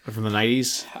from the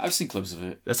 90s? I've seen clips of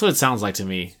it. That's what it sounds like to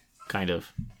me. Kind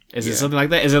of. Is it something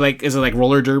like that? Is it like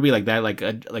roller derby like that? Like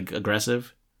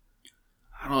aggressive?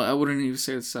 I don't know. I wouldn't even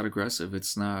say it's that aggressive.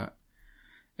 It's not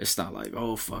like,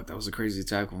 oh fuck, that was a crazy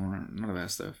tackle. None of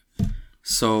that stuff.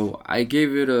 So I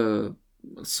gave it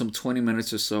some 20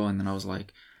 minutes or so, and then I was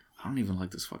like, I don't even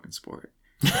like this fucking sport.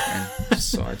 And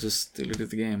so I just deleted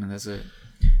the game, and that's it.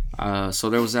 So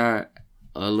there was that.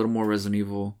 A little more Resident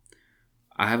Evil.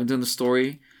 I haven't done the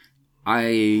story.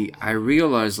 I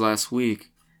realized last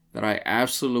week that I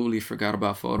absolutely forgot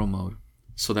about photo mode.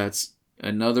 So that's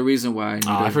another reason why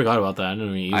I forgot about that.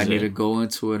 I need to go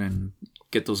into it and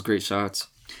get those great shots.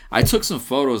 I took some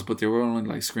photos, but they were only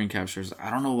like screen captures. I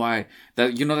don't know why.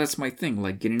 That's my thing.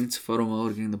 Like getting into photo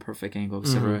mode, getting the perfect angle,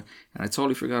 etc. And I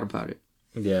totally forgot about it.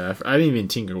 Yeah, I didn't even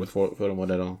tinker with photo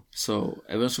mode at all. So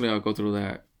eventually, I'll go through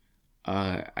that.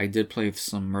 I did play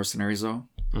some Mercenaries though.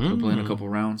 We're playing a couple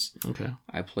rounds. Okay.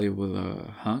 I played with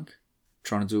Hunk,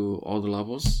 trying to do all the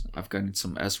levels. I've gotten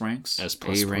some S ranks,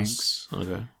 A ranks.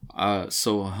 Okay.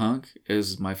 So Hunk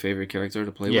is my favorite character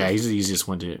to play with. Yeah, he's the easiest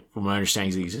one to. From my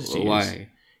understanding, he's the easiest to use. Why?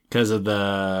 Because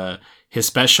of his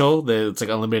special, it's like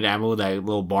unlimited ammo, that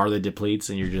little bar that depletes,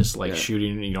 and you're just like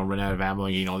shooting, and you don't run out of ammo,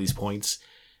 and you gain all these points,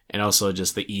 and also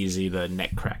just the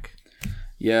neck crack.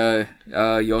 Yeah,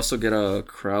 you also get a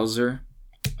Krauser.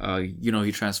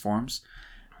 He transforms,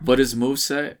 but his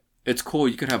moveset, it's cool.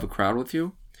 You could have a crowd with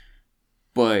you,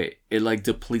 but it like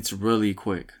depletes really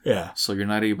quick. Yeah. So you're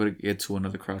not able to get to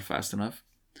another crowd fast enough.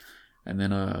 And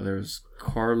then there's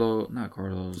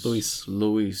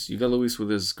Luis. You got Luis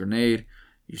with his grenade.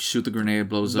 You shoot the grenade,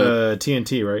 blows up. The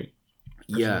TNT, right?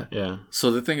 Yeah. Yeah. So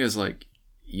the thing is, like,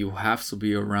 you have to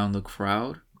be around the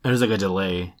crowd. There's like a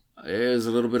delay. There's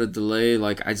a little bit of delay.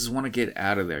 Like, I just want to get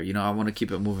out of there. I want to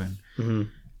keep it moving.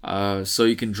 Mm-hmm. So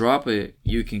you can drop it.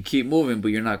 You can keep moving, but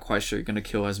you're not quite sure you're going to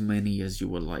kill as many as you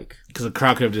would like. Because the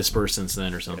crowd could have dispersed since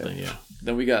then or something, yeah.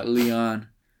 Then we got Leon.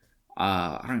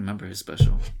 I don't remember his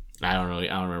special. I don't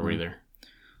remember either.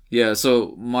 Yeah,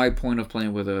 so my point of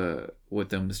playing with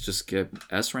them is just get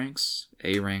S ranks,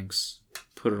 A ranks,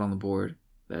 put it on the board.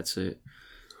 That's it.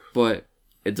 But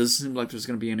it doesn't seem like there's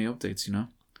going to be any updates,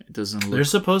 It doesn't look... They're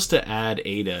supposed to add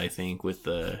Ada, I think, with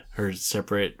her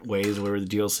separate ways where the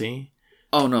DLC.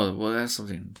 Oh, no. Well, that's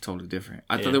something totally different.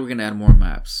 I thought they were going to add more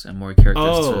maps and more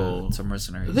characters to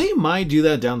Mercenaries. They might do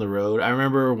that down the road. I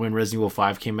remember when Resident Evil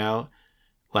 5 came out,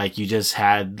 like, you just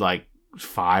had, like,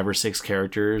 5 or 6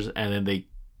 characters, and then they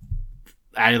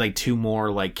added like 2 more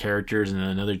like characters, and then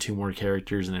another 2 more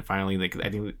characters, and then finally, like, I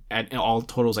think all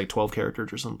totals like 12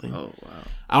 characters or something. Oh wow!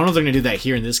 I don't know if they're gonna do that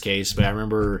here in this case, but I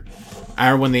remember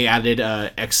when they added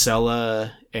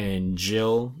Excella and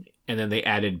Jill, and then they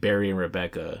added Barry and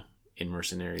Rebecca in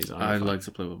Mercenaries. I'd like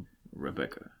to play with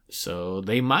Rebecca. So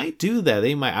they might do that.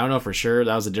 They might. I don't know for sure.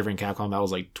 That was a different Capcom. That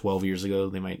was like 12 years ago.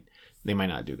 They might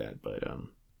not do that, but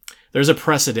there's a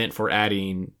precedent for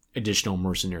adding additional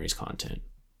Mercenaries content.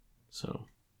 So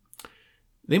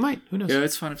they might. Who knows? Yeah,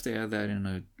 it's fine if they add that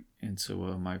into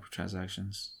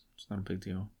microtransactions. It's not a big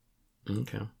deal.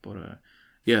 Okay. But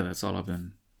yeah, that's all I've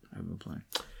been playing.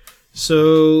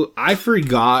 So I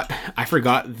forgot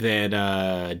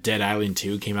that Dead Island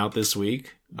 2 came out this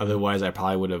week. Otherwise, I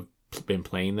probably would have been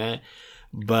playing that.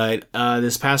 But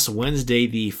this past Wednesday,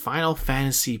 the Final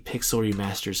Fantasy Pixel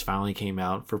Remasters finally came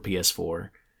out for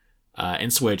PS4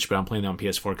 and Switch. But I'm playing it on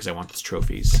PS4 because I want those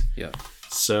trophies. Yeah.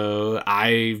 So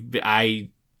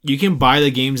you can buy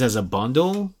the games as a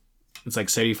bundle. It's like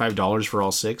 $75 for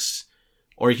all 6,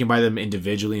 or you can buy them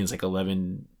individually, and it's like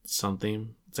 11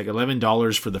 something. It's like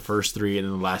 $11 for the first 3, and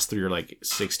then the last 3 are like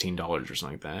 $16 or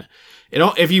something like that.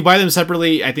 If you buy them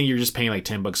separately, I think you're just paying like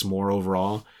 $10 more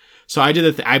overall. So I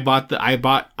did I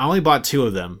only bought 2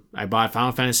 of them. I bought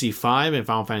Final Fantasy 5 and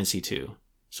Final Fantasy 2.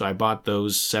 So I bought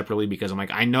those separately because I'm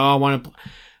like, I know I want to.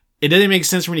 it doesn't make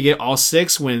sense for me to get all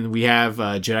 6 when we have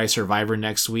Jedi Survivor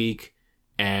next week,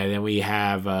 and then we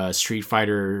have Street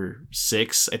Fighter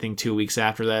 6. I think 2 weeks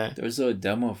after that. There's a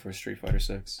demo for Street Fighter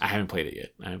 6. I haven't played it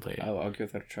yet. I'll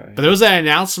give that a try. But there was that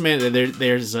announcement that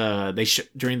there's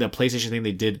during the PlayStation thing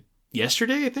they did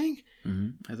yesterday, I think.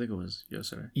 I think it was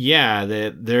yesterday. Yeah,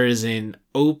 that there is an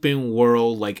open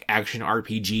world like action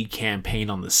RPG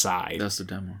campaign on the side. That's the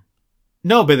demo.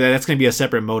 No, but that's gonna be a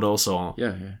separate mode also.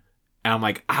 Yeah. And I'm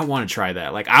like, I want to try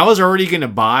that. Like, I was already gonna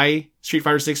buy Street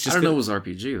Fighter 6. I don't know it was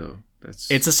RPG though.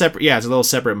 It's a separate. Yeah, it's a little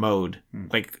separate mode.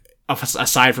 Like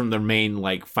aside from the main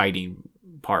like fighting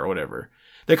part or whatever.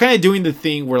 They're kind of doing the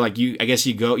thing where like you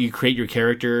create your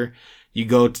character. You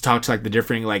go to talk to like the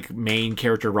different like main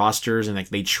character rosters and like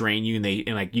they train you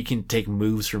and like you can take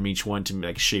moves from each one to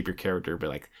like shape your character, but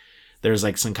like there's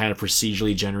like some kind of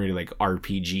procedurally generated like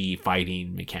RPG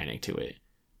fighting mechanic to it.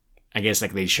 I guess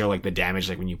like they show like the damage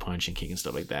like when you punch and kick and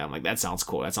stuff like that. I'm like, that sounds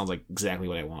cool. That sounds like exactly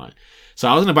what I want. So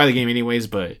I was gonna buy the game anyways,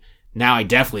 but now I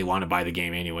definitely want to buy the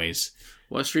game anyways.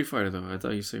 What Street Fighter though? I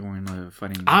thought you said you weren't a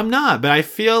fighting game. I'm not, but I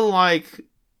feel like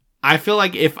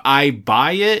if I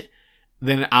buy it,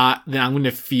 then I'm going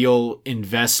to feel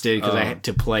invested because I had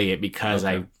to play it because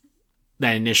that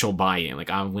initial buy-in. Like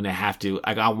I'm going to have to.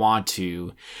 Like I'm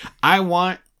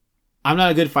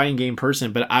not a good fighting game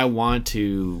person, but I want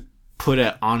to put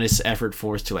an honest effort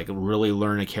forth to like really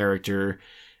learn a character,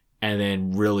 and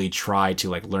then really try to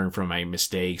like learn from my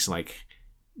mistakes. Like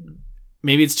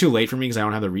maybe it's too late for me because I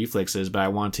don't have the reflexes, but I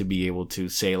want to be able to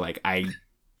say like I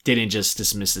didn't just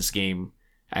dismiss this game.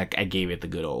 I gave it the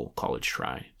good old college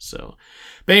try. So,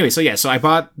 but anyway, so I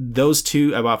bought those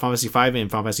 2. I bought Final Fantasy 5 and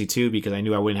Final Fantasy 2 because I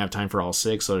knew I wouldn't have time for all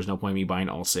 6. So there's no point in me buying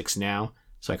all 6 now.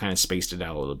 So I kind of spaced it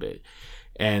out a little bit.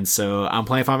 And so I'm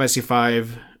playing Final Fantasy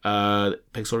 5, Pixel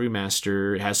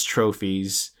Remaster. It has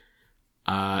trophies.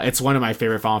 It's one of my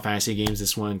favorite Final Fantasy games.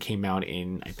 This one came out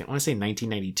in, I want to say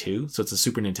 1992. So it's a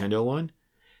Super Nintendo one.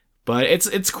 But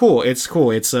it's cool. It's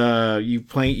cool. It's,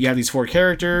 you have these 4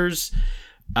 characters.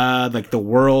 Like the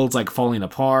world's like falling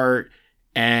apart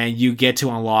and you get to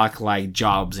unlock like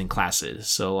jobs and classes.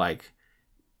 So like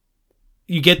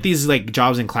you get these like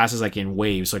jobs and classes like in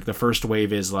waves. Like the first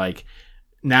wave is like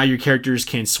now your characters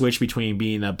can switch between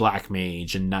being a black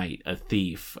mage, a knight, a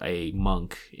thief, a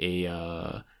monk,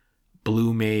 a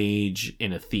blue mage,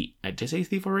 and a thief. Did I say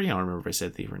thief already? I don't remember if I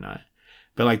said thief or not.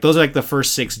 But like those are like the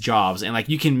first 6 jobs, and like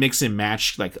you can mix and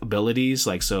match like abilities.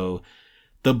 Like so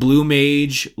the blue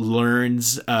mage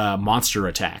learns monster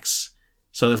attacks.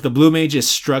 So if the blue mage is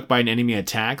struck by an enemy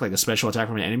attack, like a special attack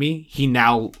from an enemy, he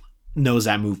now knows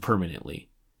that move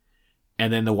permanently.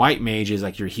 And then the white mage is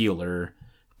like your healer.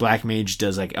 Black mage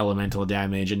does like elemental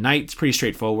damage. And knight's pretty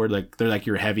straightforward. Like they're like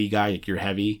your heavy guy, like you're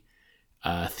heavy.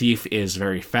 Thief is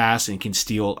very fast and can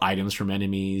steal items from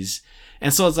enemies.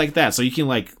 And so it's like that. So you can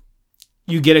like,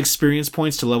 you get experience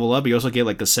points to level up. You also get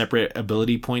like a separate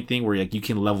ability point thing where like you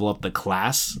can level up the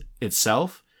class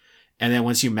itself. And then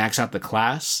once you max out the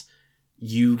class,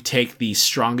 you take the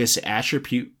strongest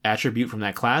attribute from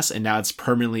that class, and now it's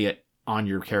permanently on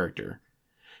your character.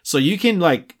 So you can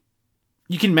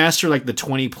master like the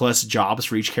 20 plus jobs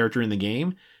for each character in the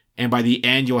game. And by the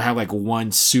end, you'll have like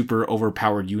one super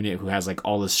overpowered unit who has like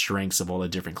all the strengths of all the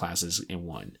different classes in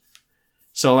one.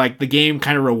 So like the game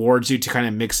kind of rewards you to kind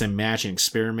of mix and match and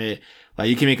experiment. Like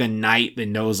you can make a knight that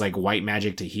knows like white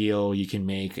magic to heal. You can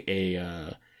make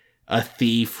a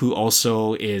thief who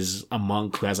also is a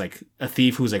monk who has like a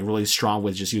thief who's like really strong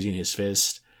with just using his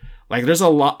fist. Like there's a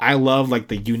lot. I love like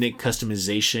the unit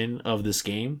customization of this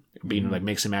game, being like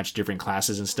mix and match different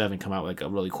classes and stuff and come out with like a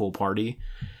really cool party.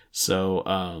 So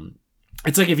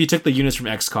it's like if you took the units from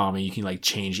XCOM and you can like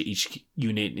change each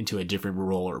unit into a different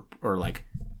role or like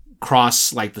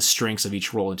cross like the strengths of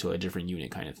each role into a different unit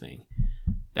kind of thing.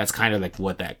 That's kind of like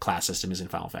what that class system is in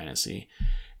Final Fantasy.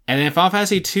 And then Final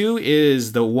Fantasy 2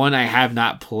 is the one I have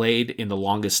not played in the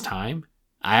longest time.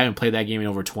 I haven't played that game in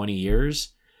over 20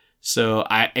 years. So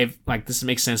if like this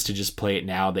makes sense to just play it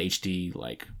now, the HD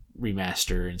like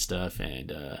remaster and stuff.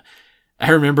 And I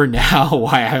remember now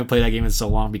why I haven't played that game in so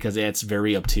long, because it's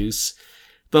very obtuse.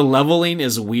 The leveling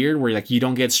is weird where like you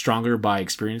don't get stronger by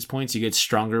experience points, you get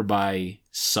stronger by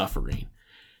suffering.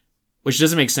 Which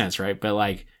doesn't make sense, right? But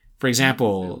like, for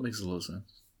example, it makes a little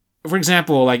sense. For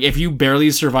example, like if you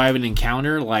barely survive an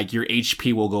encounter, like your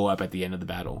HP will go up at the end of the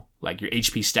battle. Like your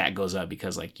HP stat goes up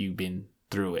because like you've been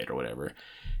through it or whatever.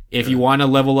 If you want to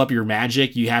level up your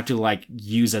magic, you have to like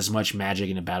use as much magic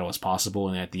in a battle as possible,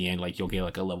 and at the end like you'll get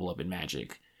like a level up in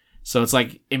magic. So it's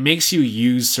like it makes you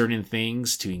use certain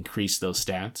things to increase those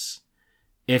stats.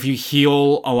 If you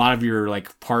heal a lot of your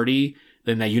like party,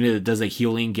 then that unit that does the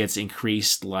healing gets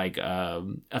increased like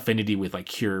affinity with like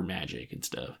cure magic and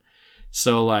stuff.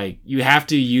 So like you have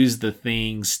to use the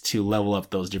things to level up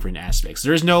those different aspects.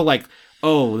 There's no like,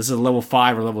 oh, this is a level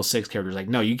 5 or level 6 characters. Like,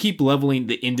 no, you keep leveling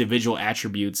the individual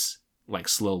attributes like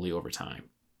slowly over time.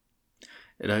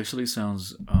 It actually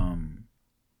sounds a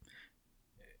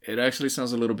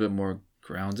little bit more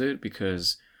grounded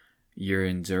because you're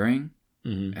enduring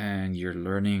and you're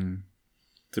learning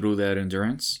through that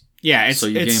endurance. Yeah, so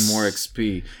you gain more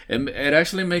XP. It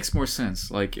actually makes more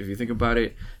sense. Like if you think about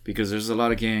it, because there's a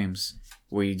lot of games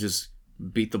where you just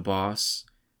beat the boss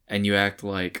and you act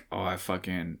like, oh, I'm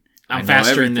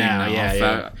faster now.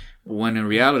 Yeah. When in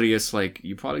reality, it's like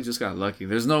you probably just got lucky.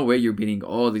 There's no way you're beating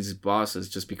all these bosses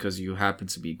just because you happen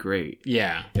to be great.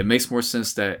 Yeah. It makes more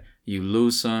sense that you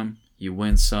lose some, you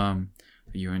win some,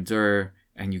 you endure,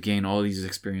 and you gain all these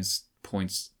experience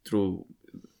points through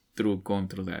going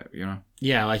through that, you know?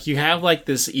 Yeah, like you have like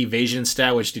this evasion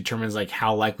stat which determines like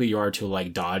how likely you are to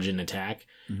like dodge an attack.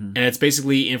 And it's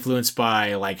basically influenced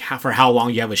by like for how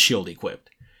long you have a shield equipped.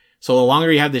 So the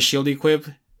longer you have the shield equipped,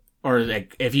 or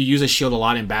like if you use a shield a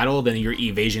lot in battle, then your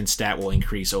evasion stat will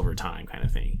increase over time, kind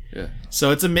of thing. Yeah.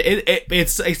 So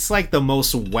it's like the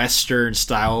most Western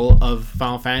style of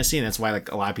Final Fantasy, and that's why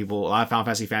like a lot of Final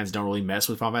Fantasy fans don't really mess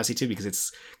with Final Fantasy 2 because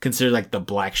it's considered like the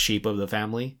black sheep of the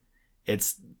family.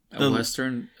 It's the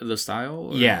style.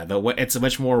 Or? Yeah, it's a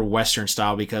much more Western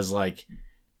style because like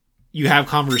you have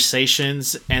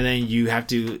conversations and then you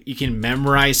can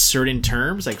memorize certain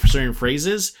terms, like certain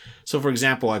phrases. So for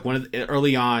example, like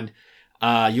early on,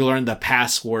 you learn the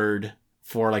password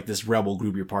for like this rebel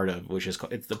group you're part of, which is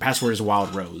the password is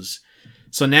Wild Rose.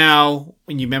 So now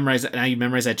when you memorize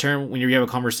that term, when you have a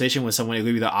conversation with someone, it'll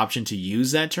give you the option to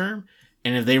use that term.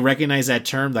 And if they recognize that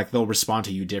term, like they'll respond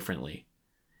to you differently.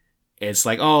 It's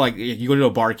like, oh, like you go to a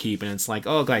barkeep and it's like,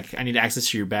 oh, like I need access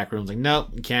to your back rooms. Like, no,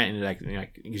 you can't. And like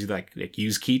you like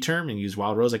use key term and use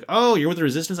Wild Rose. Like, oh, you're with the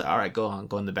Resistance. All right, go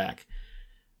in the back.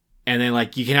 And then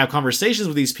like you can have conversations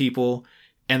with these people,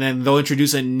 and then they'll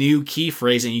introduce a new key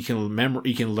phrase, and you can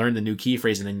learn the new key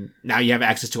phrase, and then now you have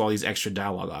access to all these extra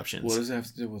dialogue options. What does it have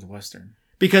to do with Western?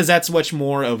 Because that's much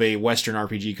more of a Western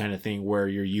RPG kind of thing, where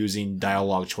you're using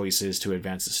dialogue choices to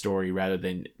advance the story rather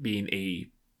than being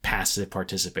a passive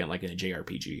participant like in a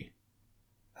JRPG.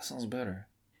 That sounds better.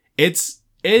 It's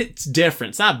different.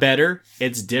 It's not better.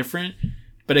 It's different.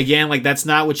 But again, like that's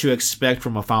not what you expect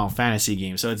from a Final Fantasy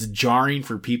game. So it's jarring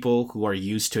for people who are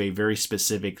used to a very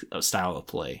specific style of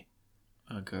play.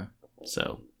 Okay.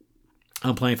 So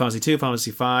I'm playing Final Fantasy 2, Final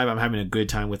Fantasy 5. I'm having a good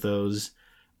time with those.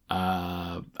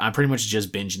 I'm pretty much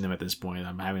just binging them at this point.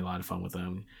 I'm having a lot of fun with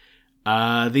them.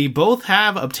 They both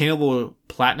have obtainable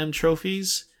platinum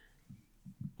trophies,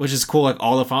 which is cool. Like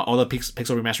all the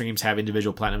Pixel Remaster games have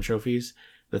individual platinum trophies.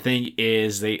 The thing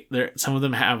is, some of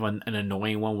them have an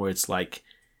annoying one where it's like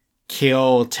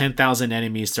kill 10,000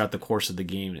 enemies throughout the course of the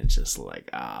game, and it's just like,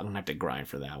 I'm gonna have to grind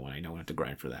for that one. I know I'm gonna have to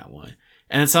grind for that one.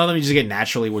 And then some of them you just get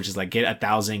naturally, which is like get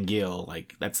 1,000 gil.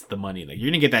 Like that's the money. Like you're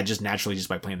gonna get that just naturally just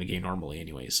by playing the game normally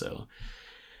anyway. So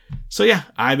yeah,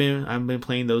 I've been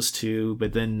playing those two.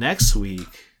 But then next week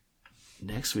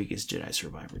is Jedi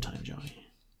Survivor time, Johnny.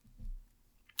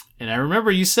 And I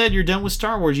remember you said you're done with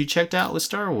Star Wars. You checked out with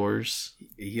Star Wars.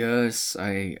 Yes,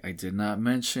 I did not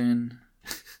mention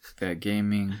that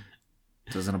gaming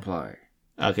doesn't apply.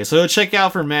 Okay, so you'll check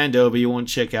out for Mando, but you won't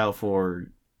check out for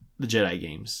the Jedi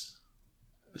games.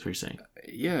 That's what you're saying.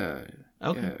 Yeah.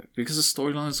 Okay. Yeah, because the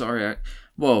storylines are...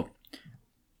 Well,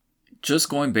 just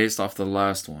going based off the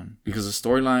last one. Because the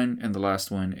storyline in the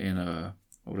last one in...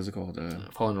 what is it called?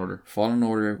 Fallen Order. Fallen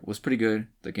Order was pretty good.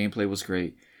 The gameplay was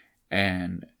great.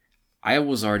 And... I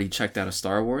was already checked out of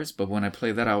Star Wars, but when I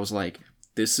played that, I was like,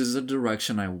 this is the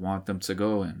direction I want them to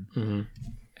go in. Mm-hmm.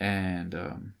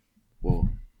 And, well,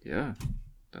 yeah,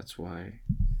 that's why.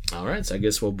 All right, so I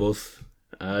guess we'll both,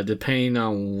 depending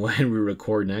on when we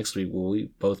record next week, we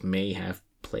both may have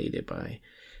played it by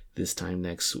this time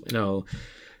next week. No.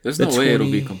 There's no way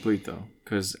it'll be complete, though,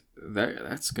 because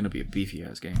that's going to be a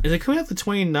beefy-ass game. Is it coming out the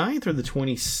 29th or the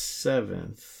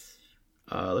 27th?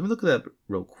 Let me look at that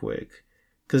real quick.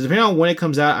 Because depending on when it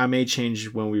comes out, I may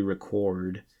change when we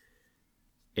record.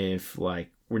 If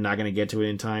like we're not gonna get to it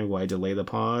in time, will I delay the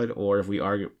pod? Or if we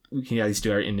can at least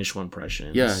do our initial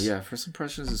impressions. Yeah. First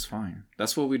impressions is fine.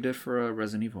 That's what we did for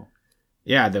Resident Evil.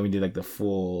 Yeah, then we did like the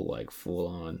full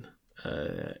on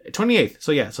 28th.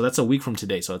 So yeah, so that's a week from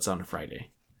today. So it's on a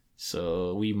Friday.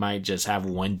 So we might just have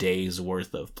 1 day's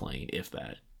worth of playing, if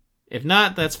that. If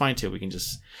not, that's fine too.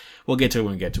 We'll get to it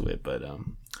when we get to it. But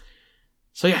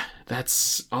So yeah,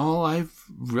 that's all I've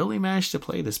really managed to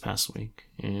play this past week.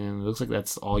 And it looks like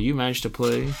that's all you managed to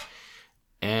play.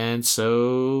 And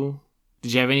so,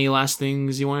 did you have any last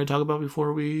things you want to talk about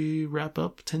before we wrap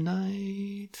up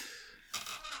tonight?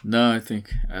 No, I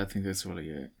think that's what I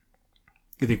get.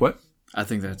 You think what? I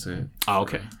think that's it. Oh,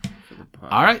 okay.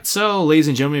 All right. So, ladies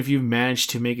and gentlemen, if you've managed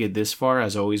to make it this far,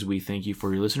 as always, we thank you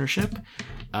for your listenership.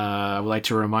 I would like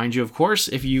to remind you, of course,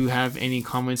 if you have any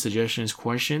comments, suggestions,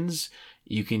 questions,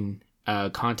 you can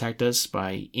contact us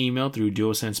by email through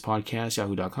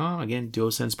duosensepodcast@yahoo.com. Again,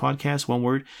 duosensepodcast, one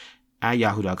word, at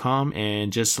yahoo.com.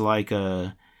 And just like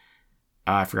I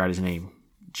forgot his name,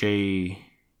 J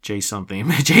something,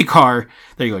 J Carr.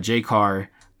 There you go, J Carr.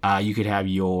 You could have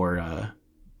your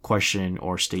question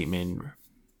or statement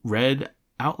read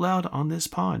out loud on this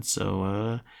pod.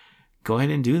 So go ahead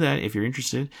and do that if you're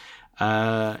interested.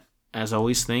 As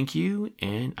always, thank you,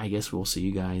 and I guess we'll see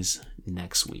you guys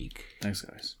next week. Thanks,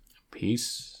 guys.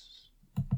 Peace.